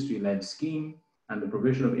industry-led scheme and the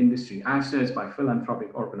provision of industry assets by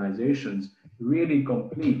philanthropic organizations, really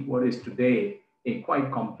complete what is today a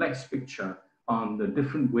quite complex picture on the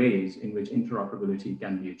different ways in which interoperability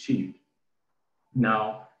can be achieved.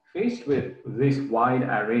 Now, faced with this wide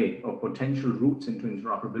array of potential routes into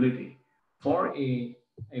interoperability, for a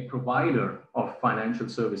provider of financial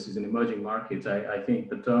services in emerging markets, I think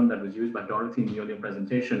the term that was used by Dorothy in the earlier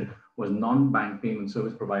presentation was non-bank payment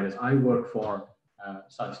service providers. I work for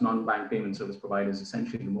such non-bank payment service providers,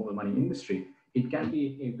 essentially in the mobile money industry. It can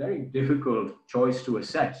be a very difficult choice to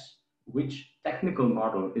assess which technical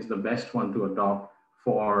model is the best one to adopt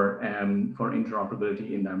for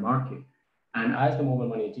interoperability in their market. And as the mobile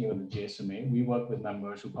money team of the GSMA, we work with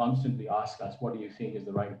members who constantly ask us, what do you think is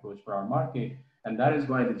the right approach for our market? And that is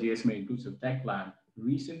why the GSMA Inclusive Tech Lab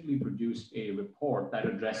recently produced a report that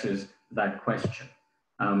addresses that question.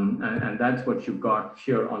 And that's what you've got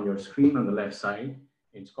here on your screen on the left side.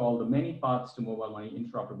 It's called The Many Paths to Mobile Money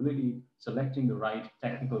Interoperability, Selecting the Right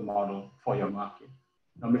Technical Model for Your Market.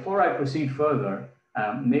 Now, before I proceed further,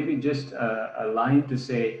 maybe just a line to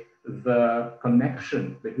say the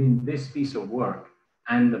connection between this piece of work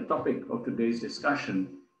and the topic of today's discussion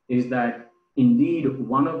is that Indeed,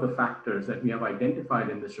 one of the factors that we have identified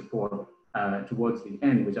in this report towards the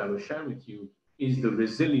end, which I will share with you, is the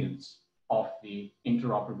resilience of the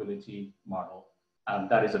interoperability model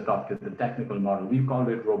that is adopted, the technical model. We've called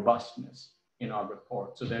it robustness in our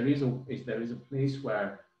report. So there is a place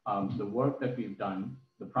where the work that we've done,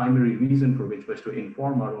 the primary reason for which was to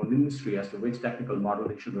inform our own industry as to which technical model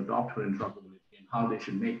they should adopt for interoperability and how they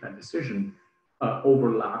should make that decision,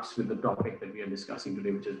 overlaps with the topic that we are discussing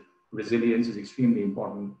today, which is resilience is extremely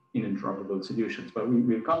important in interoperable solutions. But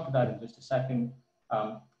we'll come to that in just a second.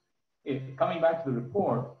 Coming back to the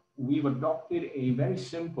report, we've adopted a very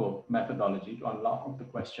simple methodology to unlock the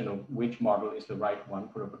question of which model is the right one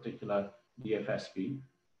for a particular DFSP.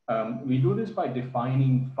 We do this by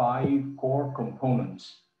defining 5 core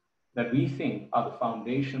components that we think are the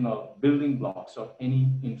foundational building blocks of any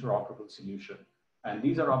interoperable solution. And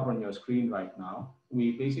these are up on your screen right now.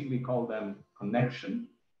 We basically call them connection,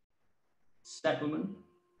 settlement,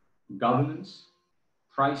 governance,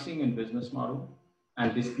 pricing and business model,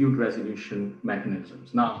 and dispute resolution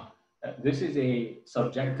mechanisms. Now, this is a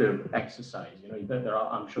subjective exercise. You know,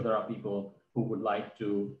 I'm sure there are people who would like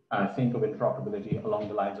to think of interoperability along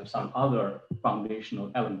the lines of some other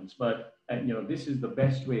foundational elements. But you know, this is the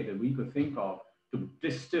best way that we could think of to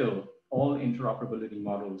distill all interoperability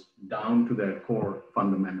models down to their core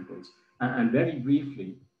fundamentals. And very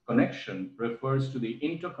briefly, connection refers to the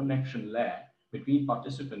interconnection layer between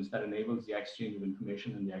participants that enables the exchange of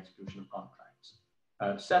information and the execution of contracts.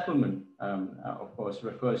 Settlement, of course,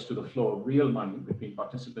 refers to the flow of real money between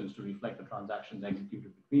participants to reflect the transactions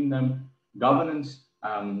executed between them. Governance,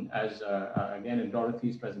 again in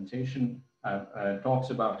Dorothy's presentation, talks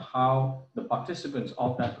about how the participants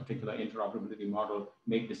of that particular interoperability model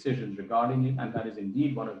make decisions regarding it, and that is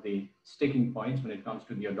indeed one of the sticking points when it comes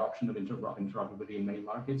to the adoption of interoperability in many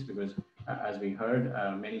markets, because as we heard,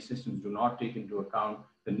 many systems do not take into account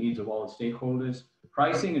the needs of all stakeholders.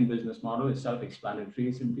 Pricing and business model is self-explanatory.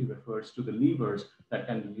 It simply refers to the levers that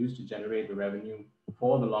can be used to generate the revenue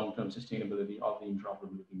for the long-term sustainability of the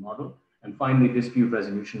interoperability model. And finally, dispute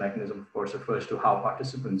resolution mechanism, of course, refers to how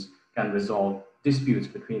participants can resolve disputes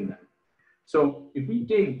between them. So if we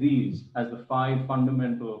take these as the 5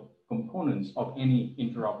 fundamental components of any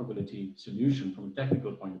interoperability solution from a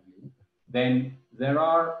technical point of view, then there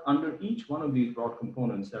are, under each one of these broad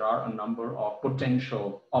components, there are a number of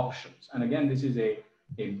potential options. And again, this is a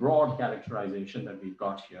broad characterization that we've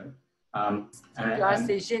got here.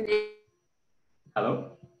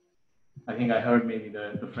 Hello? I think I heard maybe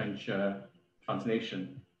the French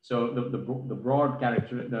translation. So the broad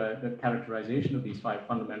characterization of these 5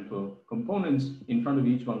 fundamental components, in front of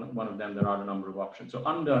each one of them, there are a number of options. So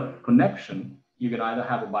under connection, you can either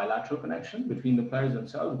have a bilateral connection between the players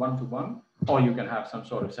themselves, one-to-one, or you can have some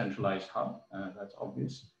sort of centralized hub. That's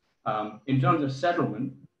obvious. In terms of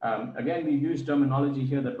settlement, again, we use terminology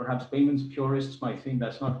here that perhaps payments purists might think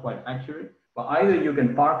that's not quite accurate. But either you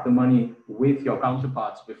can park the money with your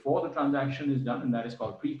counterparts before the transaction is done, and that is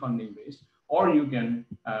called pre-funding based, or you can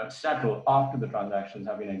settle after the transactions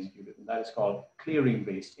have been executed, and that is called clearing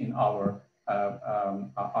based in our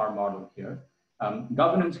model here.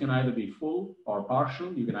 Governance can either be full or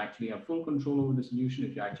partial. You can actually have full control over the solution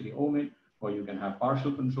if you actually own it, or you can have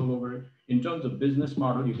partial control over it. In terms of business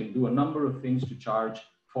model, you can do a number of things to charge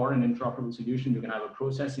for an interoperable solution. You can have a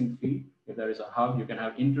processing fee. If there is a hub, you can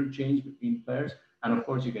have interchange between players. And of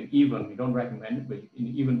course, you can even, we don't recommend it, but you can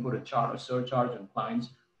even put a surcharge on clients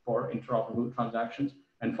for interoperable transactions.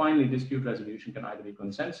 And finally, dispute resolution can either be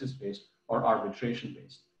consensus-based or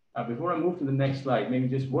arbitration-based. Before I move to the next slide, maybe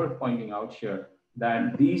just worth pointing out here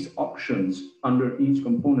that these options under each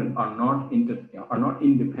component are not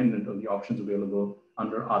independent of the options available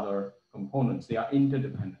under other components. They are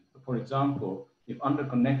interdependent. For example, if under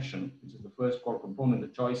connection, which is the first core component, the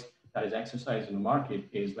choice that is exercised in the market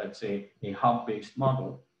is, let's say, a hub-based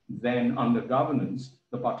model, then under governance,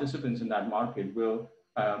 the participants in that market will,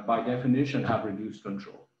 by definition, have reduced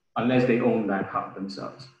control, unless they own that hub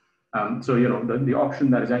themselves. So, you know, the option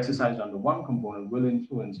that is exercised under one component will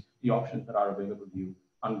influence the options that are available to you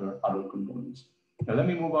under other components. Now, let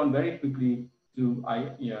me move on very quickly to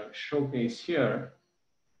showcase here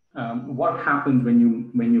what happens when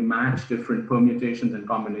you match different permutations and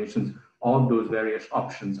combinations of those various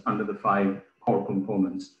options under the 5 core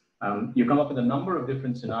components. You come up with a number of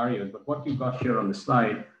different scenarios, but what you've got here on the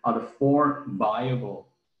slide are the 4 viable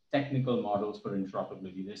technical models for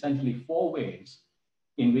interoperability. There's essentially 4 ways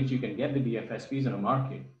in which you can get the DFSPs in a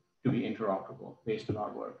market to be interoperable based on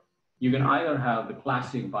our work. You can either have the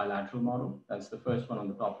classic bilateral model, that's the first one on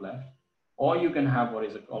the top left, or you can have what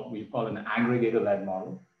is called, we call an aggregator-led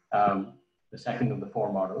model, the second of the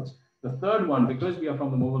 4 models. The third one, because we are from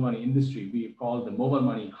the mobile money industry, we call the mobile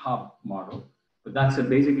money hub model. But that's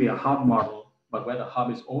basically a hub model, but where the hub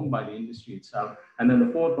is owned by the industry itself. And then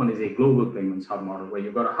the fourth one is a global payments hub model, where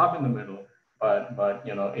you've got a hub in the middle, but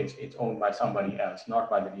you know, it's owned by somebody else, not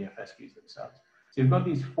by the DFSPs themselves. So you've got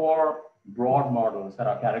these four broad models that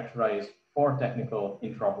are characterized for technical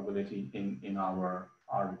interoperability in our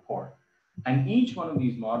report. And each one of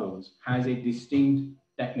these models has a distinct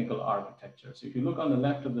technical architecture. So if you look on the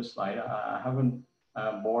left of the slide, I haven't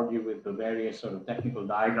bored you with the various sort of technical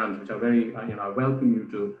diagrams, which are very, you know, I welcome you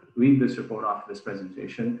to read this report after this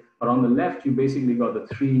presentation. But on the left, you basically got the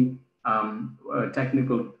three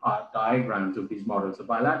technical diagrams of these models: the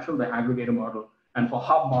bilateral, the aggregator model, and for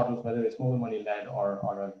hub models, whether it's mobile money led or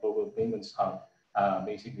a global payments hub,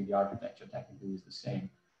 basically the architecture technically is the same.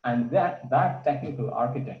 And that technical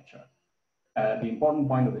architecture, the important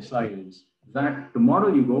point of the slide is that the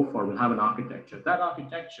model you go for will have an architecture. That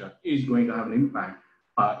architecture is going to have an impact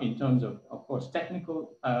in terms of course,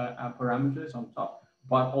 technical parameters on top,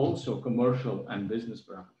 but also commercial and business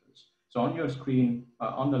parameters. So on your screen,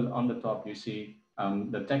 on the top, you see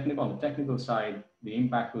on the technical side, the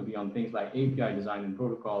impact will be on things like API design and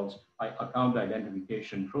protocols, account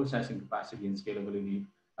identification, processing capacity and scalability,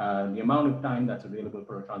 the amount of time that's available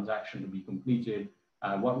for a transaction to be completed,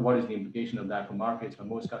 what is the implication of that for markets where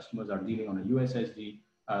most customers are dealing on a USSD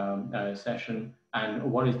session, and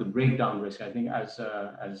what is the breakdown risk? I think as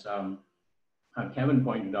Kevin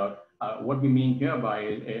pointed out, what we mean here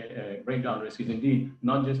by breakdown risk is indeed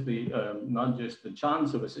not just the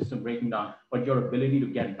chance of a system breaking down, but your ability to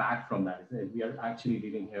get back from that. We are actually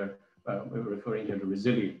dealing here, referring here to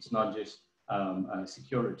resilience, not just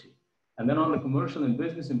security. And then on the commercial and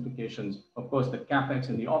business implications, of course, the CapEx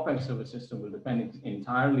and the OpEx of a system will depend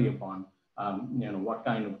entirely upon you know, what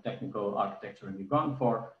kind of technical architecture have you gone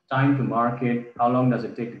for, time to market, how long does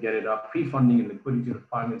it take to get it up, pre-funding and liquidity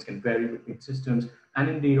requirements can vary between systems, and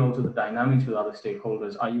indeed also the dynamics with other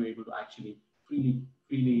stakeholders. Are you able to actually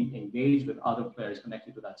freely engage with other players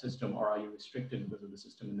connected to that system, or are you restricted because of the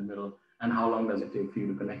system in the middle, and how long does it take for you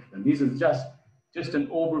to connect to them? These are just an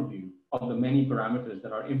overview of the many parameters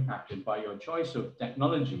that are impacted by your choice of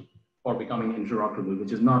technology for becoming interoperable,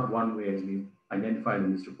 which is not one way as we identified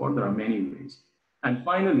in this report. There are many ways. And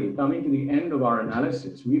finally, coming to the end of our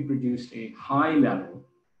analysis, we produced a high level,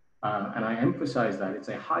 and I emphasize that it's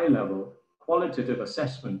a high level qualitative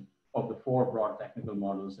assessment of the four broad technical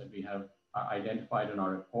models that we have identified in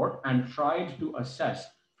our report, and tried to assess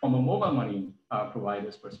from a mobile money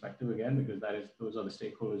provider's perspective, again, because those are the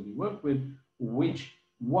stakeholders we work with,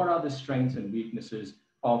 what are the strengths and weaknesses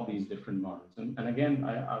of these different models. And again,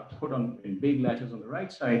 I've put on in big letters on the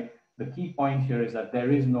right side, the key point here is that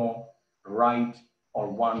there is no right or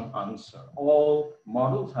one answer. All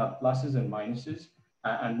models have pluses and minuses,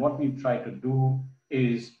 and what we've tried to do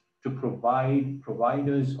is to provide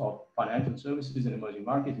providers of financial services in emerging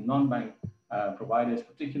markets, non-bank providers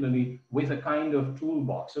particularly, with a kind of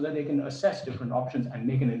toolbox so that they can assess different options and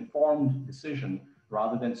make an informed decision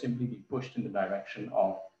rather than simply be pushed in the direction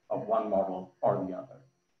of one model or the other.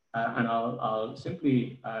 And I'll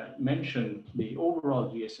simply mention the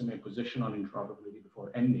overall GSMA position on interoperability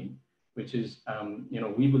before ending, which is, you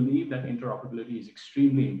know, we believe that interoperability is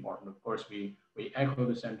extremely important. Of course, we echo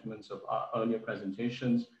the sentiments of our earlier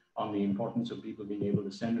presentations on the importance of people being able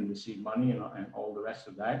to send and receive money and all the rest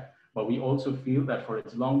of that. But we also feel that for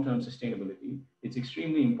its long-term sustainability, it's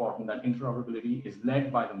extremely important that interoperability is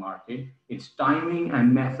led by the market. Its timing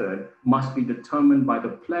and method must be determined by the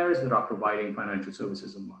players that are providing financial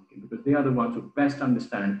services in the market, because they are the ones who best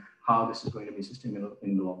understand how this is going to be sustainable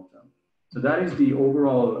in the long term. So that is the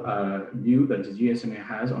overall view that the GSMA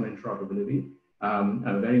has on interoperability.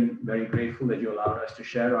 I'm very, very grateful that you allowed us to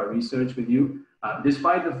share our research with you.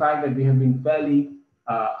 Despite the fact that we have been fairly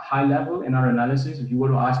high level in our analysis, if you were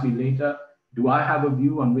to ask me later, do I have a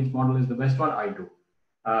view on which model is the best one? I do.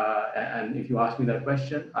 And if you ask me that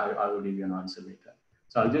question, I will give you an answer later.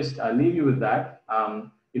 So I'll leave you with that.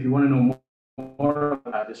 If you want to know more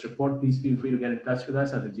about this report, please feel free to get in touch with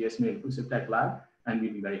us at the GSMA Inclusive Tech Lab, and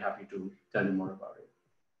we'd be very happy to tell you more about it.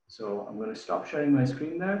 So I'm going to stop sharing my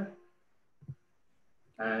screen there.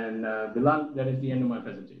 And Bilal, that is the end of my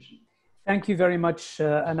presentation. Thank you very much,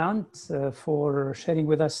 Anant, for sharing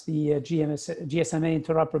with us the GSMA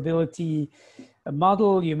interoperability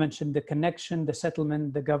model. You mentioned the connection, the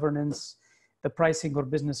settlement, the governance, the pricing or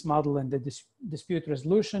business model, and the dispute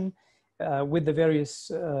resolution with the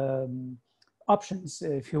various options,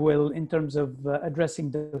 if you will, in terms of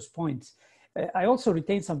addressing those points. I also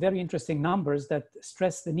retained some very interesting numbers that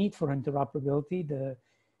stress the need for interoperability, the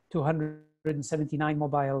 279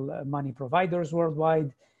 mobile money providers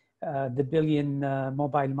worldwide, the billion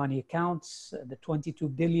mobile money accounts, the 22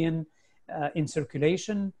 billion in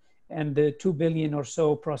circulation, and the 2 billion or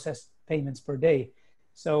so processed payments per day.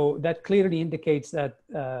 So that clearly indicates that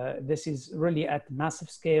this is really at massive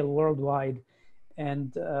scale worldwide,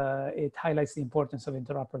 and it highlights the importance of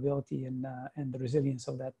interoperability and the resilience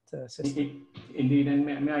of that system. Indeed, and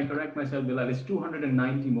may I correct myself, Bilal, it's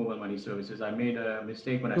 290 mobile money services. I made a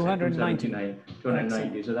mistake when I said 279, 290.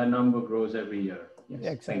 Excellent. So that number grows every year. Yes,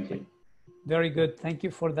 exactly. Thank you. Very good. Thank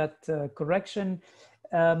you for that correction.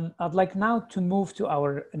 I'd like now to move to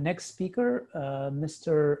our next speaker,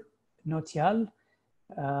 Mr. Notial.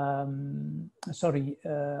 Our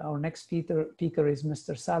next speaker is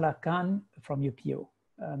Mr. Salah Khan from UPO.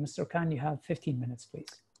 Mr. Khan, you have 15 minutes, please.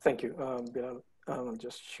 Thank you, Bilal. I'll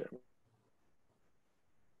just share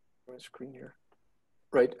my screen here.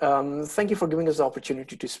 Right. Thank you for giving us the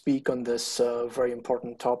opportunity to speak on this very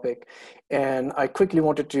important topic. And I quickly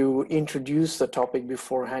wanted to introduce the topic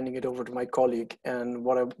before handing it over to my colleague. And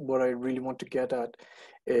what I really want to get at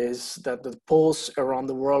is that the polls around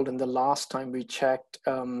the world, and the last time we checked,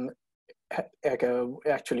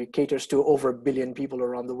 actually caters to over 1 billion people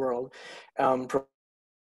around the world,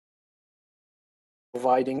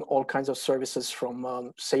 providing all kinds of services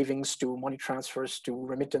from savings to money transfers to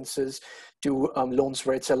remittances to loans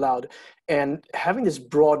where it's allowed. And having this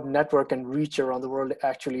broad network and reach around the world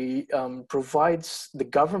actually provides the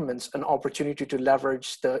governments an opportunity to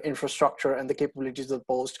leverage the infrastructure and the capabilities of the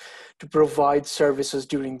post to provide services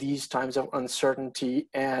during these times of uncertainty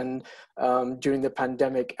and during the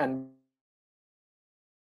pandemic. And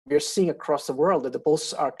we're seeing across the world that the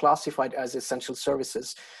posts are classified as essential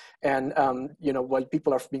services. And while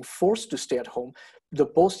people are being forced to stay at home, the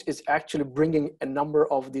post is actually bringing a number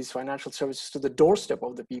of these financial services to the doorstep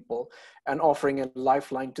of the people and offering a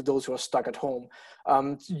lifeline to those who are stuck at home.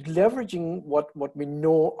 Leveraging what we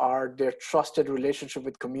know are their trusted relationship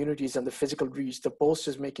with communities and the physical reach, the post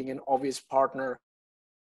is making an obvious partner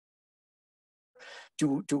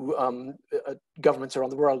to governments around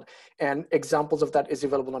the world. And examples of that is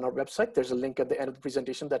available on our website. There's a link at the end of the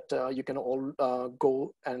presentation that you can all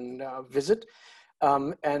go and visit.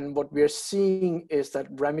 And what we're seeing is that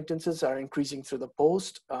remittances are increasing through the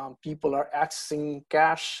post. People are accessing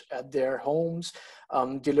cash at their homes,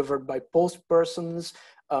 delivered by post persons.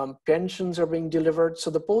 Pensions are being delivered. So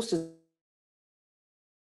the post is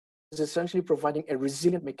essentially providing a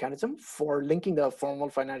resilient mechanism for linking the formal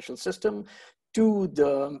financial system to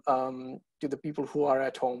the people who are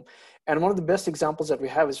at home. And one of the best examples that we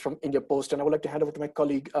have is from India Post. And I would like to hand over to my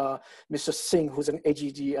colleague, Mr. Singh, who's an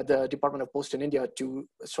AGD at the Department of Post in India, to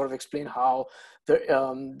sort of explain how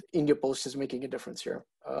the India Post is making a difference here.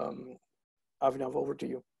 Avinav, over to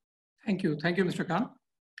you. Thank you, Mr. Khan.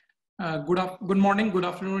 Good morning, good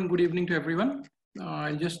afternoon, and good evening to everyone.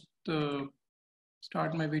 I'll just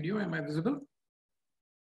start my video. Am I visible?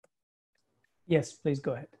 Yes, please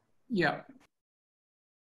go ahead. Yeah.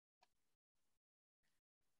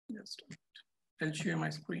 Yes, I'll share my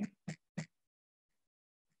screen.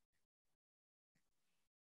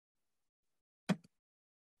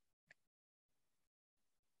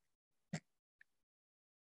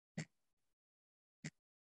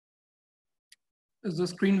 Is the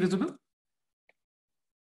screen visible?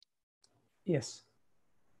 Yes.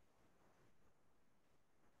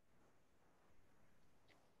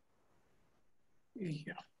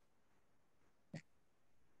 Yeah.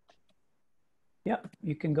 Yeah,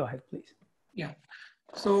 you can go ahead, please. Yeah.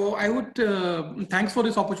 So I would, thanks for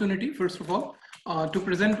this opportunity, first of all, to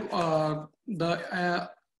present the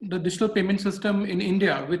digital payment system in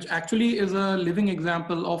India, which actually is a living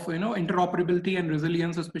example of interoperability and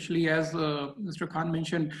resilience, especially as Mr. Khan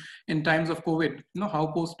mentioned in times of COVID. How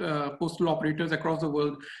postal operators across the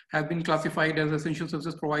world have been classified as essential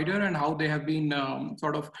services provider, and how they have been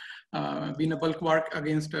been a bulwark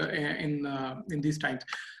against in these times.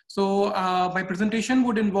 So my presentation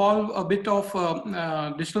would involve a bit of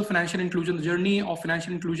digital financial inclusion, the journey of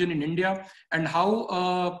financial inclusion in India, and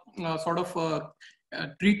how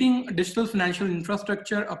treating digital financial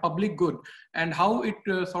infrastructure a public good, and how it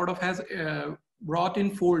has brought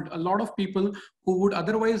in fold a lot of people who would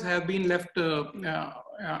otherwise have been left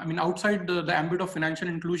outside the ambit of financial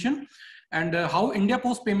inclusion. And how India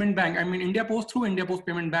Post Payment Bank, India Post through India Post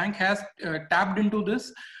Payment Bank has tapped into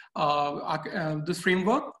this this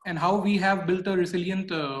framework, and how we have built a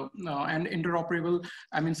resilient and interoperable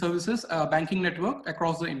services banking network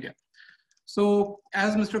across the India. So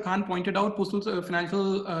as Mr. Khan pointed out, postal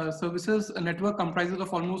financial services network comprises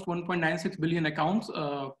of almost 1.96 billion accounts,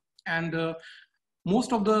 and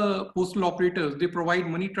most of the postal operators, they provide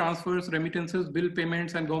money transfers, remittances, bill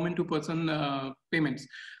payments, and government to person payments.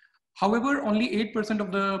 However, only 8%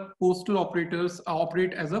 of the postal operators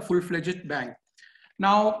operate as a full-fledged bank.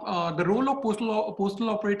 Now, the role of postal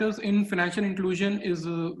operators in financial inclusion is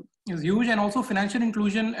huge, and also financial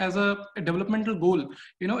inclusion as a developmental goal.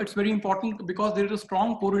 You know, it's very important because there is a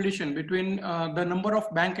strong correlation between the number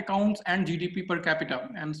of bank accounts and GDP per capita,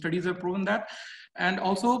 and studies have proven that. And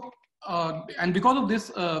also, and because of this,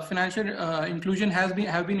 financial inclusion have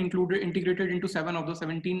been integrated into 7 of the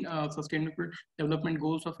 17 Sustainable Development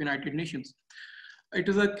Goals of United Nations. It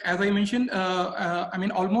is as I mentioned, I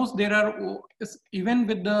mean, almost there are, even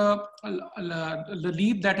with the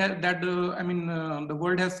leap that the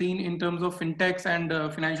world has seen in terms of fintechs and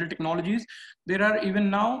financial technologies, there are even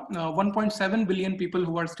now 1.7 billion people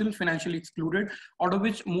who are still financially excluded, out of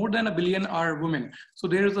which more than 1 billion are women. So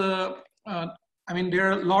there is there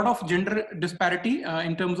are a lot of gender disparity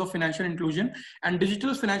in terms of financial inclusion, and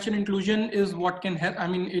digital financial inclusion is what can help. I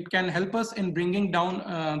mean, it can help us in bringing down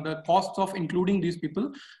the costs of including these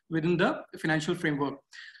people within the financial framework.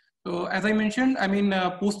 So as I mentioned, I mean,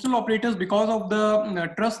 postal operators, because of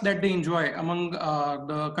the trust that they enjoy among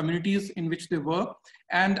the communities in which they work,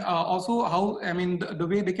 and also how, I mean, the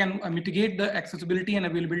way they can mitigate the accessibility and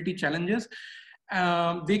availability challenges,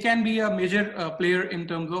 they can be a major player in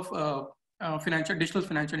terms of digital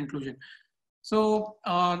financial inclusion. So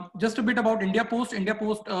just a bit about India Post. India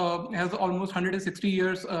Post has almost 160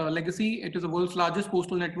 years legacy. It is the world's largest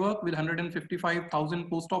postal network with 155,000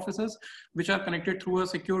 post offices, which are connected through a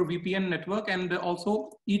secure VPN network. And also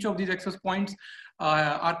each of these access points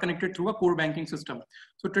are connected through a core banking system.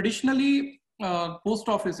 So traditionally,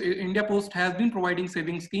 India Post has been providing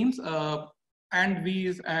savings schemes, and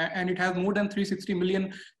it has more than 360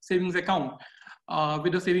 million savings account,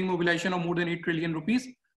 with a saving mobilization of more than 8 trillion rupees.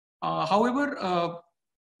 However,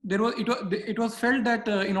 it was felt that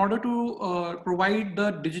in order to provide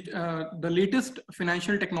the latest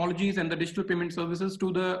financial technologies and the digital payment services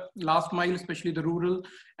to the last mile, especially the rural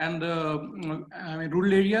and the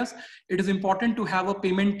rural areas, it is important to have a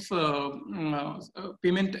payment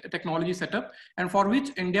technology setup, and for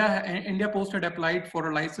which India Post had applied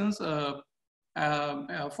for a license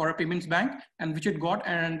for a payments bank, and which it got,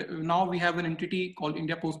 and now we have an entity called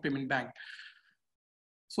India Post Payment Bank.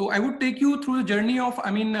 So I would take you through the journey of,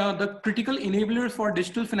 the critical enablers for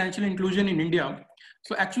digital financial inclusion in India.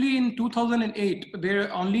 So actually in 2008,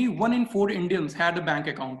 only 1 in 4 Indians had a bank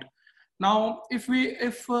account. Now, if the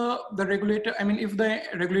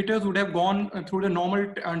regulators would have gone through the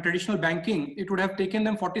normal traditional banking, it would have taken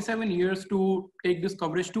them 47 years to take this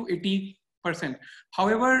coverage to 80%.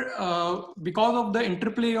 However, because of the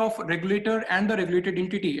interplay of regulator and the regulated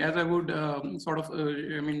entity, as I would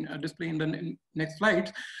display in the next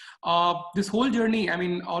slides, this whole journey,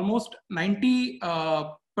 almost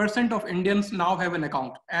 90% of Indians now have an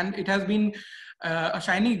account, and it has been a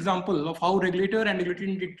shining example of how regulator and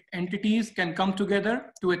regulated entities can come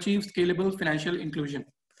together to achieve scalable financial inclusion.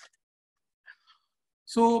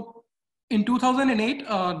 So in 2008,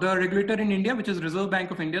 the regulator in India, which is Reserve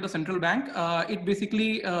Bank of India, the central bank, it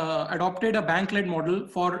basically adopted a bank-led model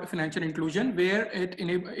for financial inclusion, where it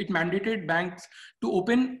mandated banks to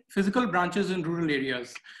open physical branches in rural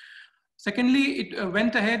areas. Secondly, it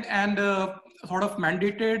went ahead and sort of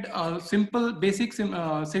mandated a simple basic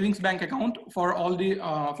savings bank account for all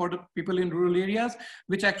for the people in rural areas,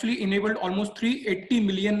 which actually enabled almost 380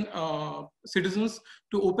 million citizens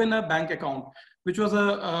to open a bank account, which was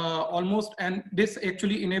and this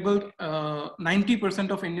actually enabled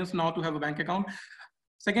 90% of Indians now to have a bank account.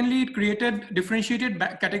 Secondly, it created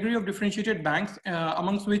category of differentiated banks,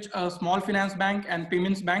 amongst which a small finance bank and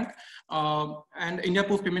payments bank, and India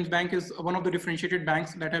Post Payments Bank is one of the differentiated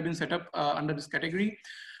banks that have been set up under this category.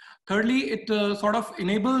 Thirdly, it sort of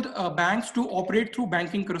enabled banks to operate through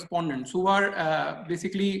banking correspondents, who are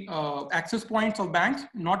basically access points of banks,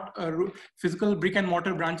 not physical brick and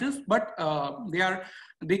mortar branches, but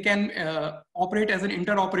they can operate as an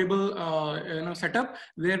interoperable setup,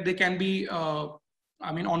 where they can be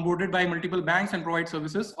onboarded by multiple banks and provide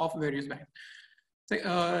services of various banks. So,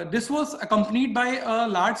 this was accompanied by a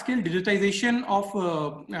large-scale digitization of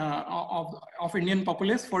Indian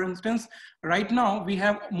populace. For instance, right now we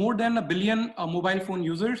have more than 1 billion mobile phone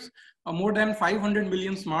users, more than 500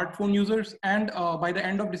 million smartphone users, and by the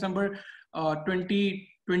end of December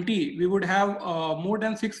 2020, we would have more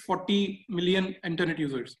than 640 million internet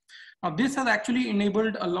users. Now, this has actually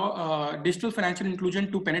enabled digital financial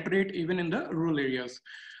inclusion to penetrate even in the rural areas.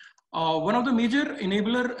 One of the major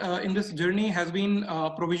enabler in this journey has been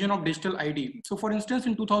provision of digital ID. So for instance,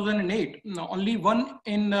 in 2008, only 1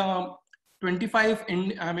 in 25,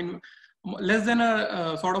 less than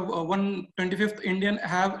a 1/25th Indian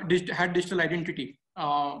had digital identity.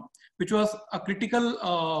 which was a critical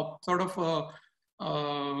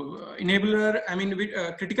enabler, I mean,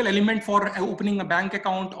 critical element for opening a bank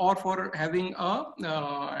account or for having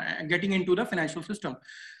getting into the financial system.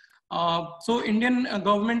 So Indian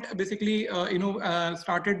government basically,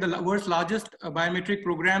 started the world's largest biometric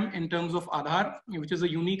program in terms of Aadhaar, which is a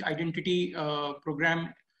unique identity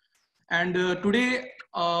program. And today,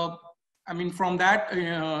 I mean, from that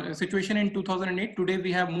situation in 2008, today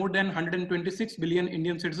we have more than 126 billion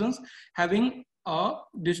Indian citizens having a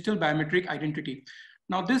digital biometric identity.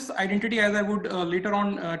 Now, this identity, as I would later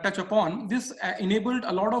on touch upon, this enabled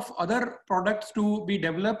a lot of other products to be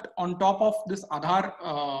developed on top of this Aadhaar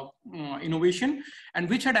innovation, and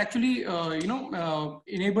which had actually,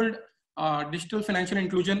 enabled digital financial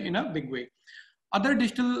inclusion in a big way. Other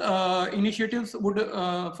digital initiatives would,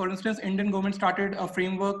 for instance, Indian government started a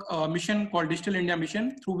framework mission called Digital India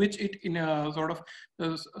Mission, through which it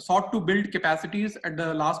sought to build capacities at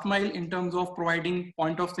the last mile in terms of providing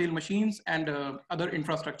point of sale machines and other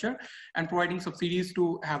infrastructure, and providing subsidies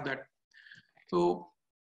to have that. So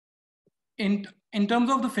in terms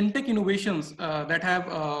of the fintech innovations that have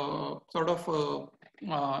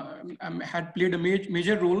had played a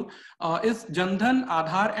major role is Jan Dhan,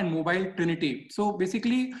 Aadhaar, and Mobile Trinity. So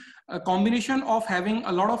basically, a combination of having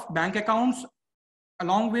a lot of bank accounts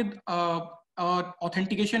along with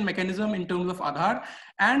authentication mechanism in terms of Aadhaar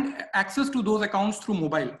and access to those accounts through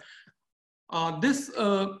mobile. This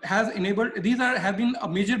has enabled, have been a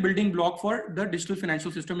major building block for the digital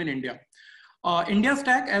financial system in India. India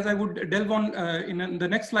Stack, as I would delve on in the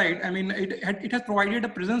next slide, I mean, it has provided a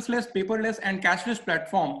presence-less, paperless, and cashless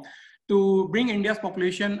platform to bring India's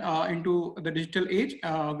population into the digital age,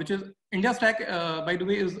 which is India Stack, by the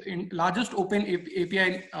way, is the largest open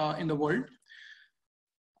API in the world.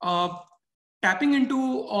 Tapping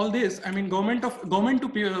into all this, I mean, government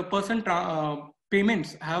to person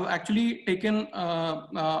payments have actually taken,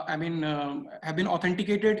 have been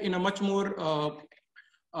authenticated in a much more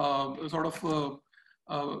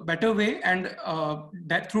better way, and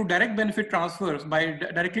that through direct benefit transfers, by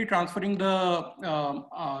directly transferring the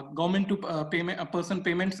government to person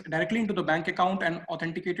payments directly into the bank account and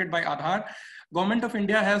authenticated by Aadhaar, Government of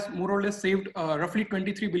India has more or less saved roughly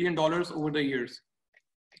 $23 billion over the years.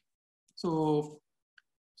 So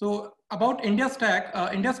about India Stack,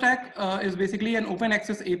 India Stack is basically an open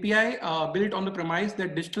access API built on the premise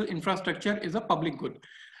that digital infrastructure is a public good.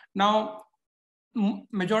 Now,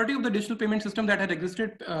 majority of the digital payment system that had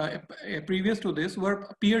existed previous to this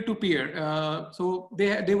were peer-to-peer. So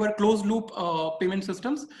they were closed loop payment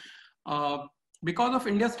systems. Because of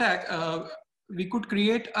India Stack, we could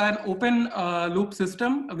create an open loop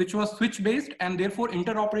system which was switch based and therefore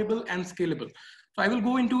interoperable and scalable. So I will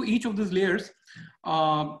go into each of these layers.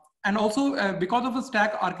 And also because of a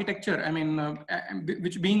stack architecture, I mean,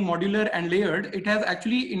 which being modular and layered, it has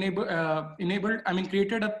actually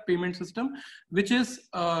created a payment system which is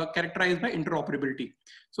characterized by interoperability.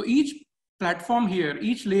 So each platform here,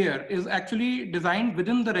 each layer is actually designed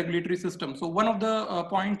within the regulatory system. So one of the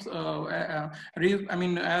points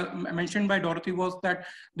mentioned by Dorothy was that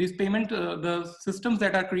these the systems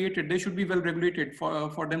that are created, they should be well regulated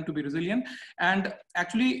for them to be resilient. And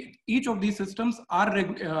actually each of these systems are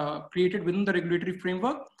created within the regulatory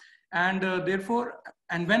framework, and therefore,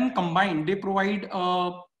 and when combined, they provide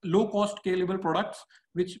low cost scalable products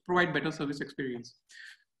which provide better service experience.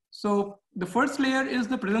 So the first layer is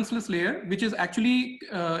the presenceless layer, which is actually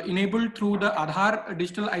enabled through the Aadhaar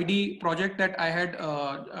digital ID project that I had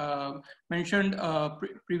mentioned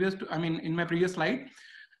in my previous slide.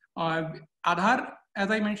 Aadhaar,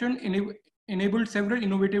 as I mentioned, enabled several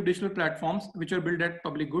innovative digital platforms which are built at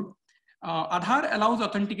public good. Aadhaar allows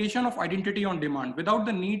authentication of identity on demand without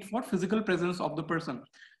the need for physical presence of the person.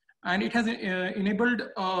 And it has enabled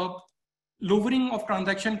lowering of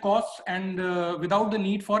transaction costs and without the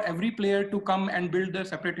need for every player to come and build their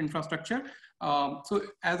separate infrastructure. So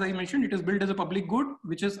as I mentioned, it is built as a public good,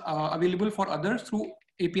 which is available for others through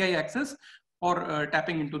API access or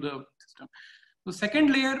tapping into the system. The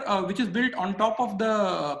second layer, which is built on top of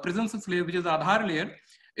the presenceless layer, which is the Aadhaar layer,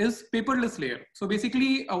 is paperless layer. So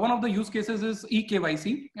basically one of the use cases is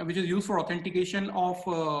eKYC, which is used for authentication of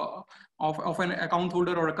an account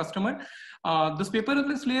holder or a customer. This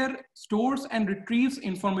paperless layer stores and retrieves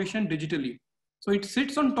information digitally. So it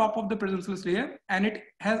sits on top of the presenceless layer, and it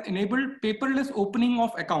has enabled paperless opening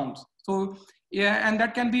of accounts. So yeah, and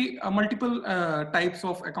that can be multiple types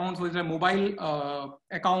of accounts. So it's a mobile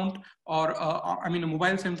account, or a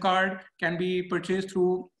mobile SIM card can be purchased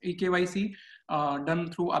through eKYC,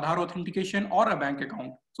 done through Aadhaar authentication, or a bank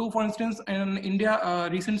account. So for instance, in India, a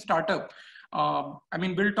recent startup I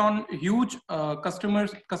mean, built on huge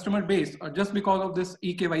customer base just because of this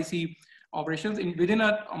eKYC operations. Within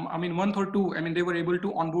a month or two, I mean, they were able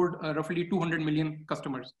to onboard roughly 200 million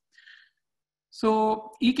customers.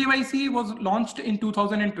 So eKYC was launched in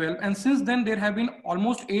 2012, and since then there have been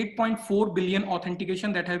almost 8.4 billion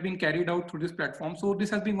authentication that have been carried out through this platform. So this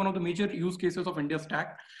has been one of the major use cases of India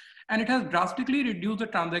Stack, and it has drastically reduced the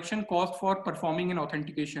transaction cost for performing an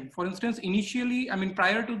authentication. For instance, initially, I mean,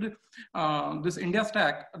 prior to the, this India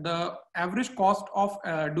Stack, the average cost of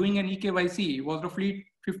doing an eKYC was roughly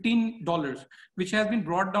 $15, which has been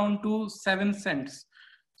brought down to 7 cents.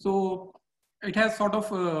 So it has sort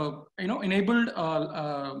of, enabled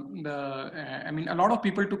a lot of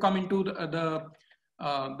people to come into the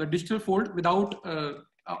digital fold without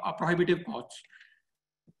a prohibitive cost.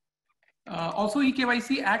 Also,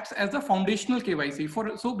 eKYC acts as a foundational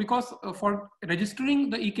KYC because for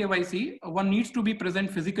registering the eKYC, one needs to be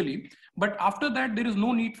present physically, but after that there is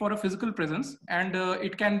no need for a physical presence, and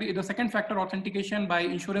it can be the second factor authentication by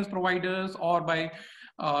insurance providers or by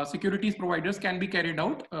securities providers can be carried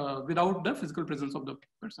out without the physical presence of the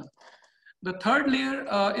person. The third layer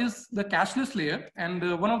is the cashless layer,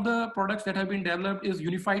 and one of the products that have been developed is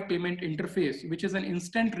Unified Payment Interface, which is an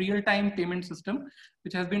instant real-time payment system,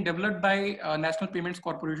 which has been developed by National Payments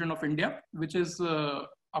Corporation of India, which is a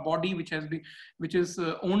body which is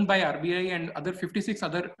owned by RBI and other 56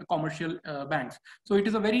 other commercial banks. So it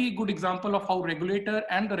is a very good example of how regulator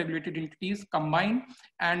and the regulated entities combine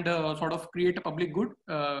and sort of create a public good,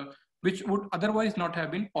 which would otherwise not have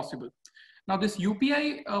been possible. Now this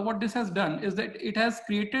UPI, what this has done is that it has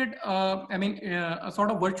created, a sort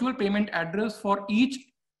of virtual payment address for each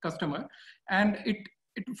customer, and it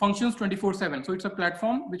functions 24/7. So it's a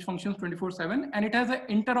platform which functions 24/7, and it has an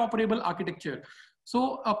interoperable architecture.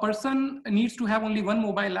 So a person needs to have only one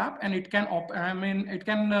mobile app, and it can,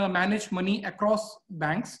 manage money across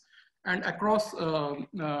banks and across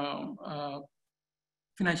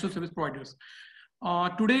financial service providers.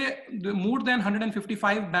 Today, more than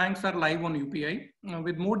 155 banks are live on UPI,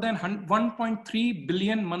 with more than 1.3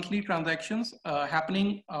 billion monthly transactions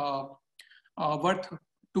happening, worth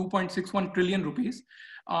 2.61 trillion rupees.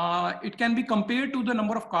 It can be compared to the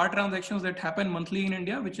number of card transactions that happen monthly in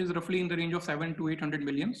India, which is roughly in the range of 700 to 800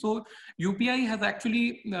 million. So UPI has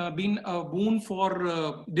actually been a boon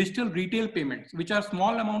for digital retail payments, which are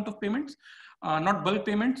small amount of payments, not bulk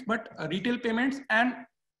payments, but retail payments. And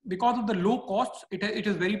because of the low costs, it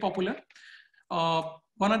is very popular.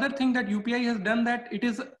 One other thing that UPI has done, that it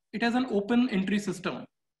has an open entry system,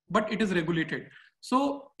 but it is regulated.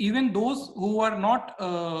 So even those who are not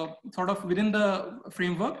sort of within the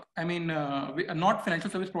framework, not financial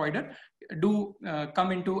service provider, do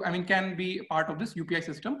come into, can be part of this UPI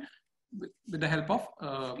system with the help of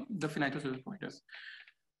the financial service providers.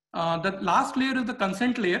 The last layer is the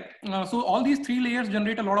consent layer. So all these three layers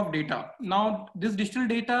generate a lot of data. Now, this digital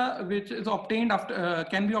data, which is obtained after,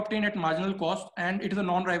 can be obtained at marginal cost, and it is a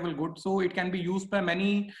non-rival good. So it can be used by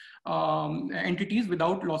many entities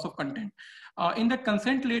without loss of content. In the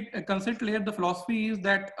consent layer, the philosophy is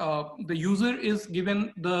that the user is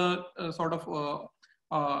given the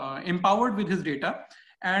empowered with his data,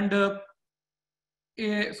 and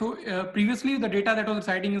previously the data that was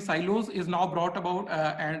residing in silos is now brought about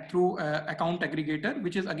and through account aggregator,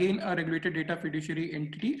 which is again a regulated data fiduciary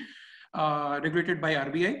entity regulated by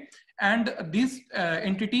RBI. And this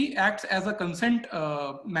entity acts as a consent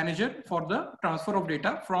manager for the transfer of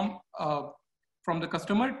data from the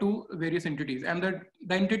customer to various entities, and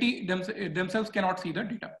the entity themselves cannot see the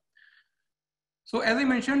data. So as I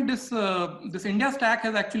mentioned, this India Stack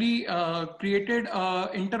has actually created an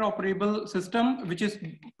interoperable system, which is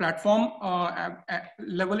platform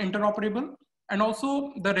level interoperable, and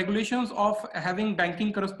also the regulations of having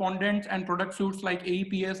banking correspondents and product suites like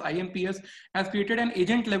AEPS, IMPS has created an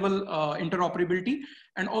agent level interoperability.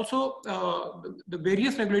 And also the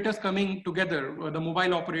various regulators coming together, the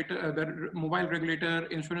mobile operator, the mobile regulator,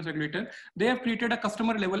 insurance regulator, they have created a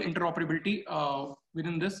customer level interoperability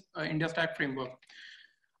within this India Stack framework.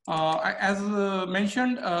 As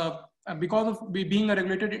mentioned, because of being a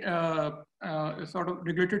regulated sort of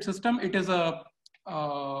regulated system, it is a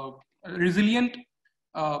resilient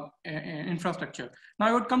infrastructure. Now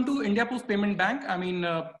I would come to India Post Payment Bank.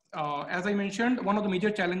 As I mentioned, one of the major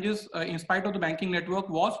challenges in spite of the banking network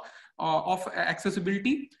was of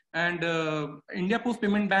accessibility. And India Post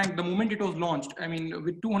Payment Bank, the moment it was launched,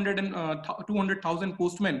 with 200,000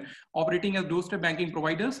 postmen operating as doorstep banking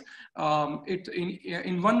providers,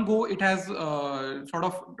 in one go, it has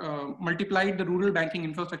multiplied the rural banking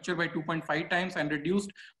infrastructure by 2.5 times and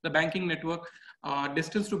reduced the banking network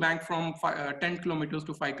distance to bank from 10 kilometers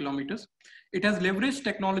to 5 kilometers. It has leveraged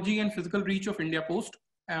technology and physical reach of India Post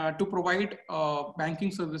to provide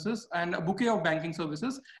banking services and a bouquet of banking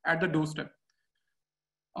services at the doorstep.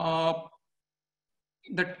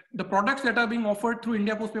 The products that are being offered through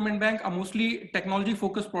India Post Payment Bank are mostly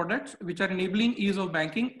technology-focused products, which are enabling ease of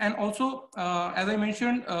banking. And also, as I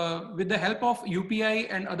mentioned, with the help of UPI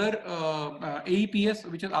and other AEPS,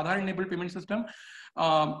 which is Aadhaar-enabled payment system,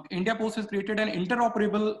 India Post has created an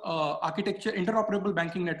interoperable architecture, interoperable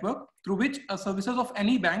banking network through which services of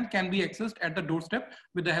any bank can be accessed at the doorstep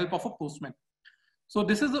with the help of a postman. So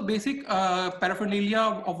this is a basic paraphernalia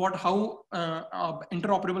of how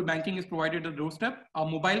interoperable banking is provided at the doorstep. A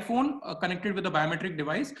mobile phone connected with a biometric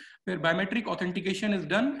device where biometric authentication is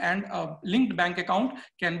done and a linked bank account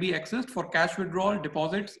can be accessed for cash withdrawal,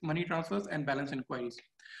 deposits, money transfers, and balance inquiries.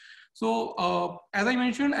 So as I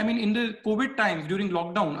mentioned, I mean, in the COVID times during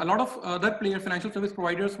lockdown, a lot of other financial service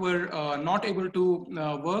providers were not able to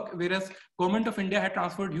work, whereas Government of India had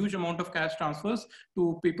transferred huge amount of cash transfers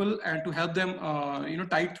to people and to help them,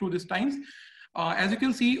 tide through these times. As you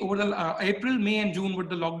can see, over the April, May, and June were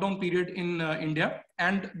the lockdown period in India,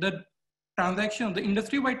 and the transactions, the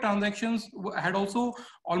industry-wide transactions had also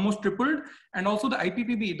almost tripled, and also the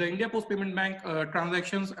IPPB, the India Post Payment Bank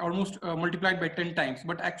transactions almost multiplied by 10 times.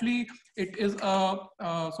 But actually, it is a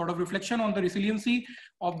sort of reflection on the resiliency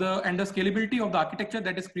of and the scalability of the architecture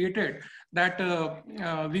that is created, that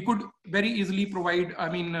we could very easily provide,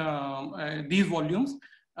 these volumes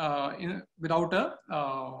without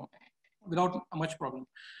much problem.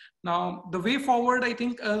 Now, the way forward, I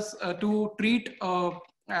think, is to treat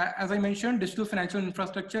as I mentioned, digital financial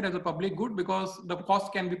infrastructure as a public good, because the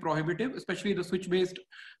cost can be prohibitive, especially the switch-based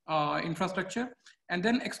infrastructure, and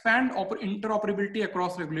then expand interoperability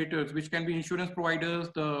across regulators, which can be insurance providers,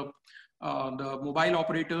 the mobile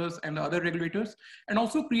operators, and the other regulators, and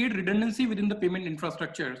also create redundancy within the payment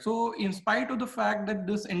infrastructure. So in spite of the fact that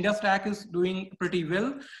this India stack is doing pretty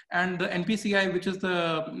well, and the NPCI, which is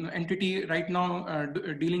the entity right now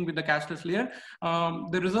dealing with the cashless layer,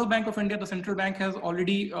 the Reserve Bank of India, the central bank, has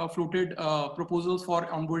already floated proposals for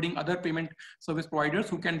onboarding other payment service providers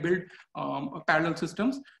who can build parallel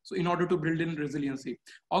systems, so in order to build in resiliency.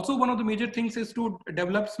 Also, one of the major things is to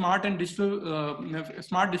develop smart digital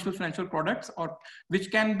financial products, or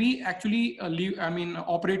which can be actually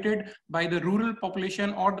operated by the rural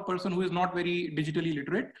population or the person who is not very digitally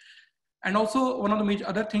literate. And also, one of the major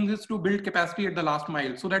other things is to build capacity at the last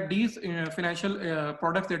mile, so that these financial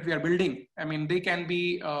products that we are building, I mean, they can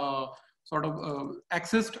be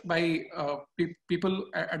accessed by people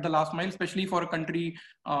at the last mile, especially for a country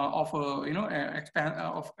of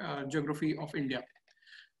geography of India.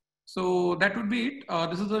 So that would be it.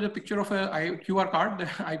 This is a picture of a QR card, the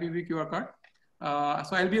IPV QR card.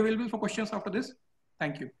 So I'll be available for questions after this.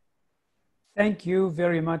 Thank you. Thank you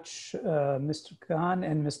very much, Mr. Khan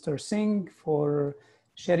and Mr. Singh, for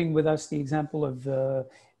sharing with us the example of,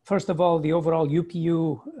 first of all, the overall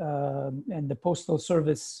UPU and the postal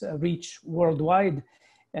service reach worldwide,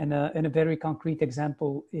 and a very concrete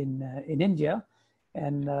example in India.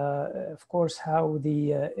 And of course, how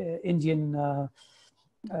the Indian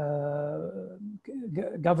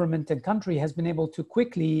government and country has been able to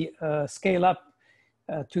quickly scale up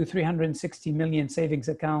to 360 million savings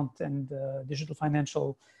account and digital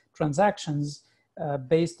financial transactions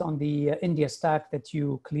based on the India stack that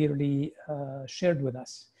you clearly shared with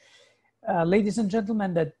us. Ladies and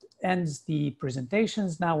gentlemen, that ends the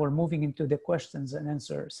presentations. Now we're moving into the questions and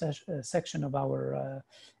answer section of our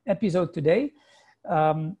episode today.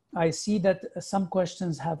 I see that some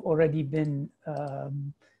questions have already been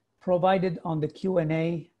provided on the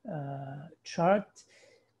Q&A chart.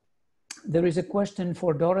 There is a question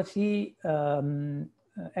for Dorothy.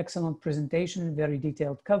 Excellent presentation, very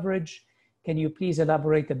detailed coverage. Can you please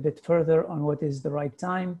elaborate a bit further on what is the right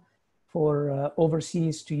time for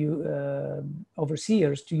overseers to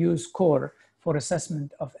use CORE for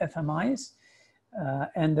assessment of FMIs?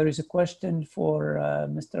 And there is a question for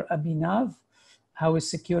Mr. Abhinav. How is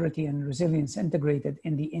security and resilience integrated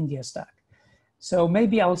in the India stack? So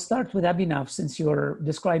maybe I'll start with Abhinav, since you're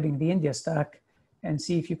describing the India stack, and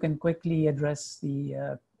see if you can quickly address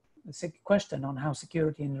the question on how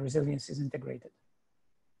security and resilience is integrated.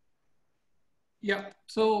 Yeah,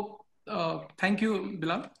 so thank you,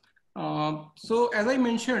 Bilal. So as I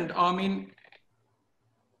mentioned,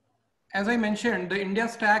 the India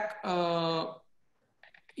stack,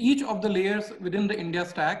 each of the layers within the India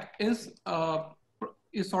stack is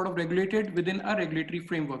sort of regulated within a regulatory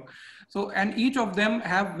framework. So, and each of them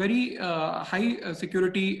have very high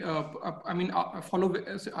security, follow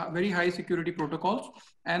very high security protocols.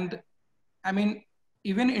 And I mean,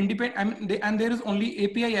 even independent, I mean, and there is only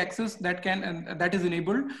API access that that is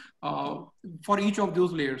enabled for each of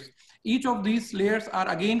those layers. Each of these layers are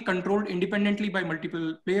again controlled independently by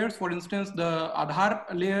multiple players. For instance, the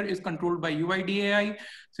Aadhaar layer is controlled by UIDAI.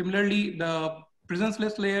 Similarly, the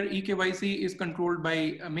presence-less layer, eKYC, is controlled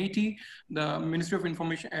by MeitY, the Ministry of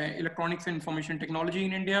Information, Electronics and Information Technology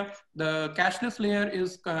in India. The cashless layer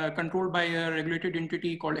is controlled by a regulated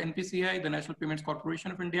entity called NPCI, the National Payments Corporation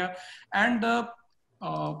of India. And the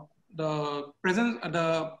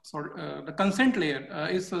consent layer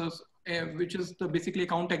is which is basically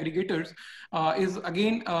account aggregators, is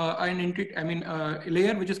again an entity, a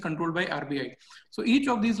layer which is controlled by RBI. So each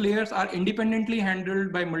of these layers are independently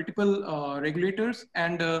handled by multiple regulators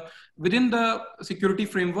and within the security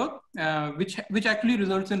framework, which actually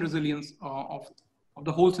results in resilience of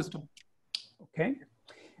the whole system. Okay.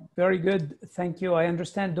 Very good. Thank you. I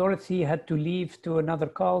understand Dorothy had to leave to another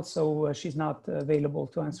call, so she's not available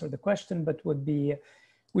to answer the question, but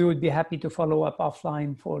we would be happy to follow up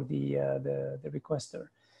offline for the requester.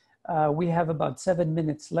 We have about 7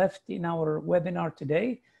 minutes left in our webinar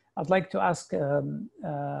today. I'd like to ask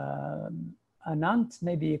Anant,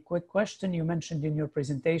 maybe a quick question. You mentioned in your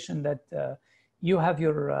presentation that you have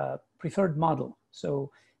your preferred model. So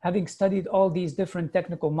having studied all these different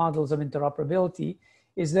technical models of interoperability,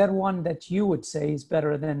 is there one that you would say is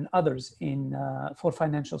better than others for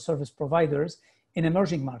financial service providers in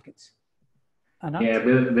emerging markets? Anant? Yeah,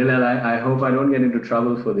 Bilal, I hope I don't get into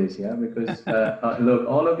trouble for this, yeah? Because look,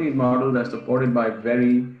 all of these models are supported by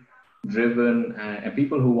very driven and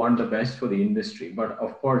people who want the best for the industry. But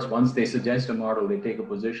of course, once they suggest a model, they take a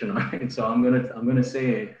position on it. So I'm gonna say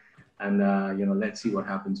it, and let's see what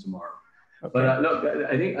happens tomorrow. Okay. But look,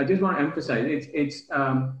 I think I just want to emphasize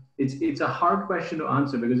it's a hard question to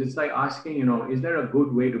answer, because it's like asking, is there a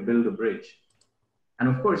good way to build a bridge? And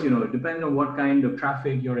of course, it depends on what kind of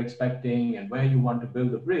traffic you're expecting and where you want to build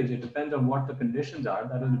the bridge. It depends on what the conditions are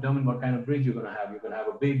that will determine what kind of bridge you're going to have. You're going to have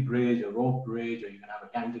a big bridge, a rope bridge, or you're going to have a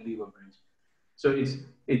cantilever bridge. So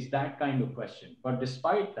it's that kind of question. But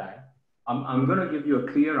despite that, I'm going to give you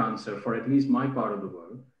a clear answer for at least my part of the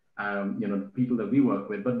world. People that we work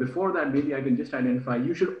with. But before that, maybe I can just identify,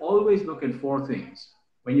 you should always look at 4 things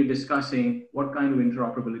when you're discussing what kind of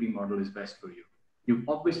interoperability model is best for you. You've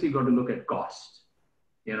obviously got to look at cost.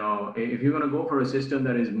 If you're going to go for a system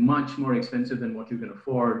that is much more expensive than what you can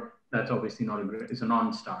afford, that's obviously it's a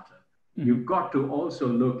non-starter. Mm-hmm. You've got to also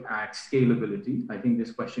look at scalability. I think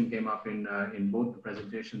this question came up in both the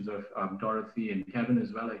presentations of Dorothy and Kevin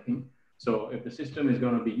as well, I think. So if the system is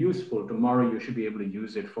going to be useful, tomorrow you should be able to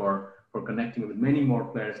use it for connecting with many more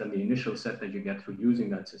players than the initial set that you get through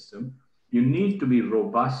using that system. You need to be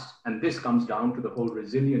robust, and this comes down to the whole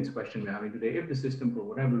resilience question we're having today. If the system, for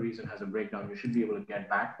whatever reason, has a breakdown, you should be able to get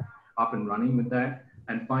back up and running with that.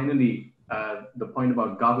 And finally, the point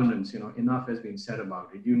about governance, enough has been said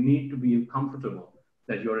about it. You need to be comfortable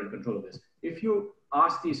that you're in control of this. If you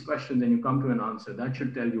ask these questions and you come to an answer, that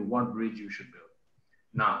should tell you what bridge you should build.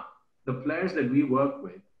 Now, the players that we work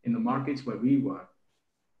with in the markets where we work,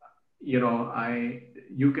 you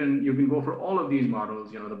can go for all of these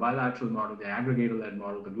models, the bilateral model, the aggregator-led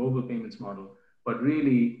model, the global payments model. But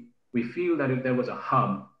really, we feel that if there was a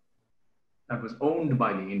hub that was owned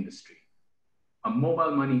by the industry, a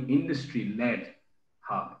mobile money industry-led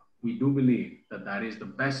hub, we do believe that that is the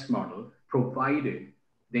best model, provided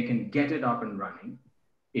they can get it up and running.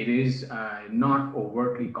 It is not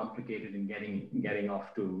overtly complicated in getting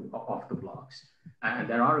off the blocks. And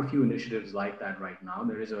there are a few initiatives like that right now.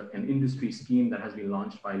 There is an industry scheme that has been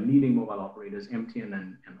launched by leading mobile operators, MTN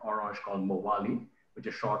and Orange, called Mobali, which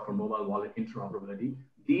is short for Mobile Wallet Interoperability.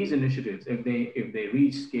 These initiatives, if they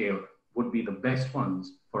reach scale, would be the best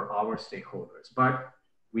ones for our stakeholders. But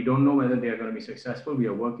we don't know whether they are going to be successful. We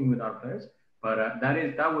are working with our players, but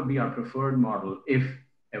that would be our preferred model if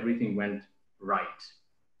everything went right.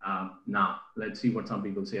 Now, let's see what some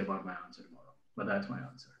people say about my answer tomorrow, but that's my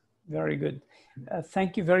answer. Very good.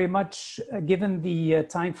 Thank you very much. Given the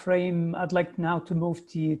time frame, I'd like now to move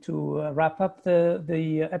to wrap up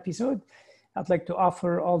the episode. I'd like to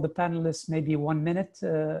offer all the panelists maybe 1 minute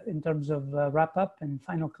in terms of wrap up and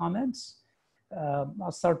final comments.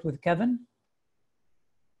 I'll start with Kevin.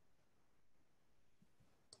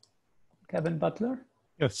 Kevin Butler.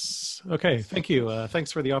 Yes. Okay. Thank you.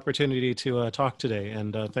 Thanks for the opportunity to talk today,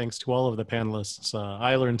 and thanks to all of the panelists.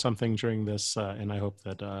 I learned something during this, and I hope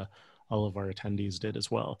that all of our attendees did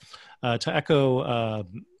as well. To echo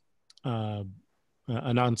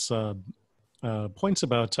Anant's points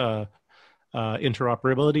about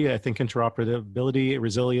interoperability, I think interoperability,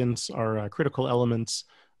 resilience are critical elements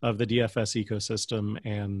of the DFS ecosystem,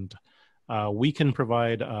 and We can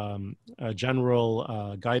provide a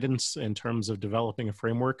general guidance in terms of developing a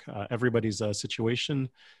framework. Everybody's situation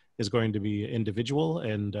is going to be individual,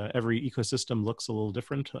 and every ecosystem looks a little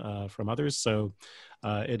different from others. So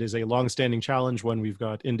it is a long-standing challenge when we've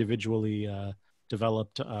got individually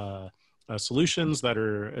developed solutions that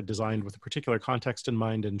are designed with a particular context in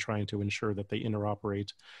mind, and trying to ensure that they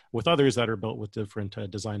interoperate with others that are built with different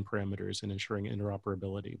design parameters and ensuring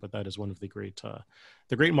interoperability. But that is one of the great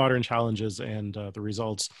modern challenges, and the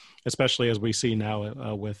results, especially as we see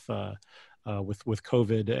now with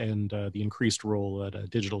COVID and the increased role that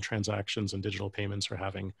digital transactions and digital payments are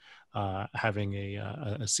having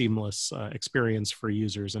a seamless experience for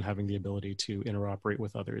users, and having the ability to interoperate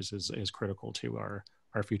with others is critical to our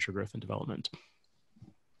future growth and development.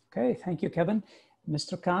 Okay, thank you, Kevin.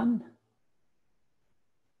 Mr. Khan?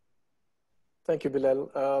 Thank you,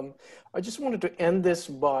 Bilal. I just wanted to end this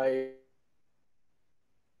by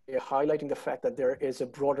highlighting the fact that there is a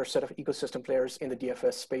broader set of ecosystem players in the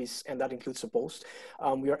DFS space, and that includes the post.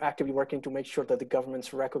 We are actively working to make sure that the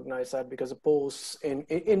governments recognize that, because the posts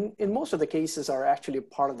in most of the cases are actually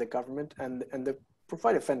part of the government, and they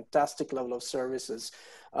provide a fantastic level of services,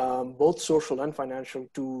 both social and financial,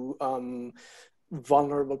 to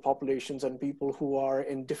vulnerable populations and people who are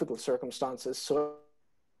in difficult circumstances. So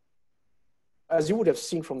as you would have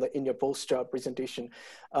seen from the India Post presentation,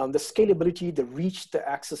 the scalability, the reach, the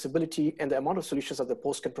accessibility, and the amount of solutions that the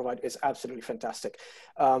Post can provide is absolutely fantastic.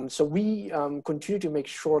 So we continue to make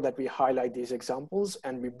sure that we highlight these examples,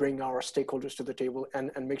 and we bring our stakeholders to the table,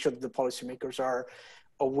 and make sure that the policymakers are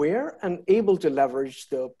aware and able to leverage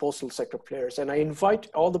the postal sector players. And I invite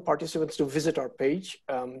all the participants to visit our page.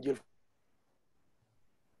 You'll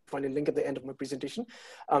find a link at the end of my presentation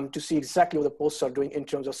to see exactly what the posts are doing in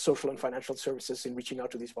terms of social and financial services in reaching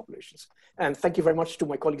out to these populations. And thank you very much to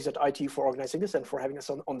my colleagues at IT for organizing this and for having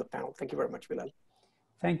us on the panel. Thank you very much, Bilal.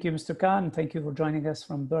 Thank you, Mr. Khan. Thank you for joining us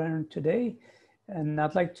from Bern today. And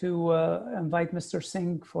I'd like to invite Mr.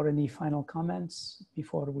 Singh for any final comments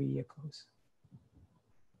before we close.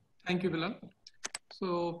 Thank you, Bilal.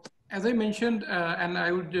 So as I mentioned, and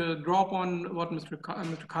I would draw upon what Mr.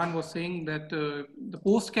 Khan was saying, that the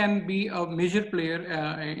post can be a major player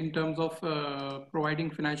in terms of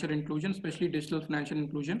providing financial inclusion, especially digital financial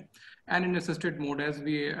inclusion, and in assisted mode, as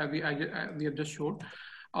we have just showed.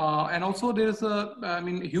 And also there is a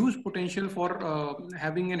huge potential for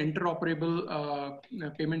having an interoperable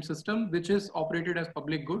payment system, which is operated as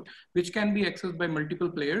public good, which can be accessed by multiple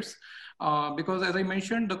players. Because as I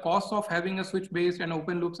mentioned, the cost of having a switch-based and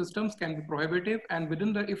open loop systems can be prohibitive, and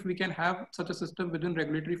if we can have such a system within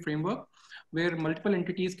regulatory framework where multiple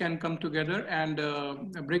entities can come together and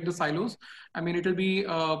break the silos, it will be,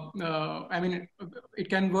 it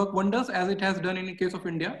can work wonders, as it has done in the case of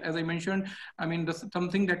India. As I mentioned,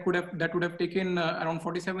 something that would have taken around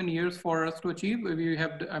 47 years for us to achieve.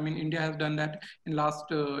 India has done that in last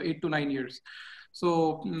 8 to 9 years.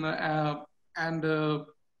 So,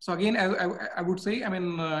 so again, I would say,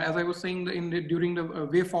 as I was saying during the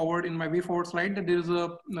way forward, in my way forward slide, that there's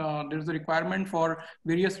a requirement for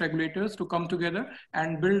various regulators to come together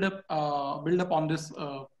and build up on this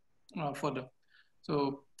further.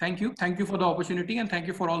 So thank you for the opportunity, and thank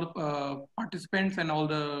you for all the participants and all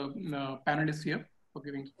the panelists here for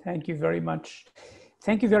giving. Thank you very much.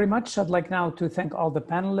 Thank you very much. I'd like now to thank all the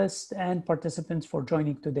panelists and participants for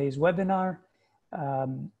joining today's webinar.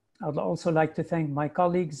 I'd also like to thank my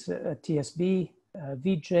colleagues at TSB,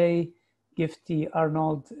 Vijay, Gifty,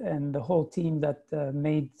 Arnold, and the whole team that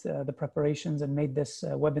made the preparations and made this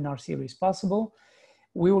webinar series possible.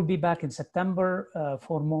 We will be back in September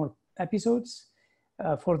for more episodes.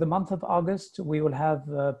 For the month of August, we will have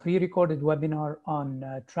a pre-recorded webinar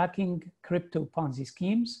on tracking crypto Ponzi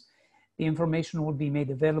schemes. The information will be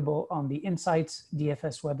made available on the Insights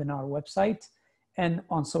DFS webinar website and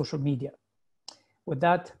on social media. With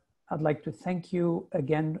that, I'd like to thank you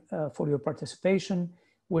again for your participation,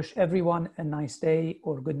 wish everyone a nice day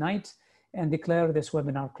or good night, and declare this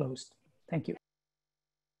webinar closed. Thank you.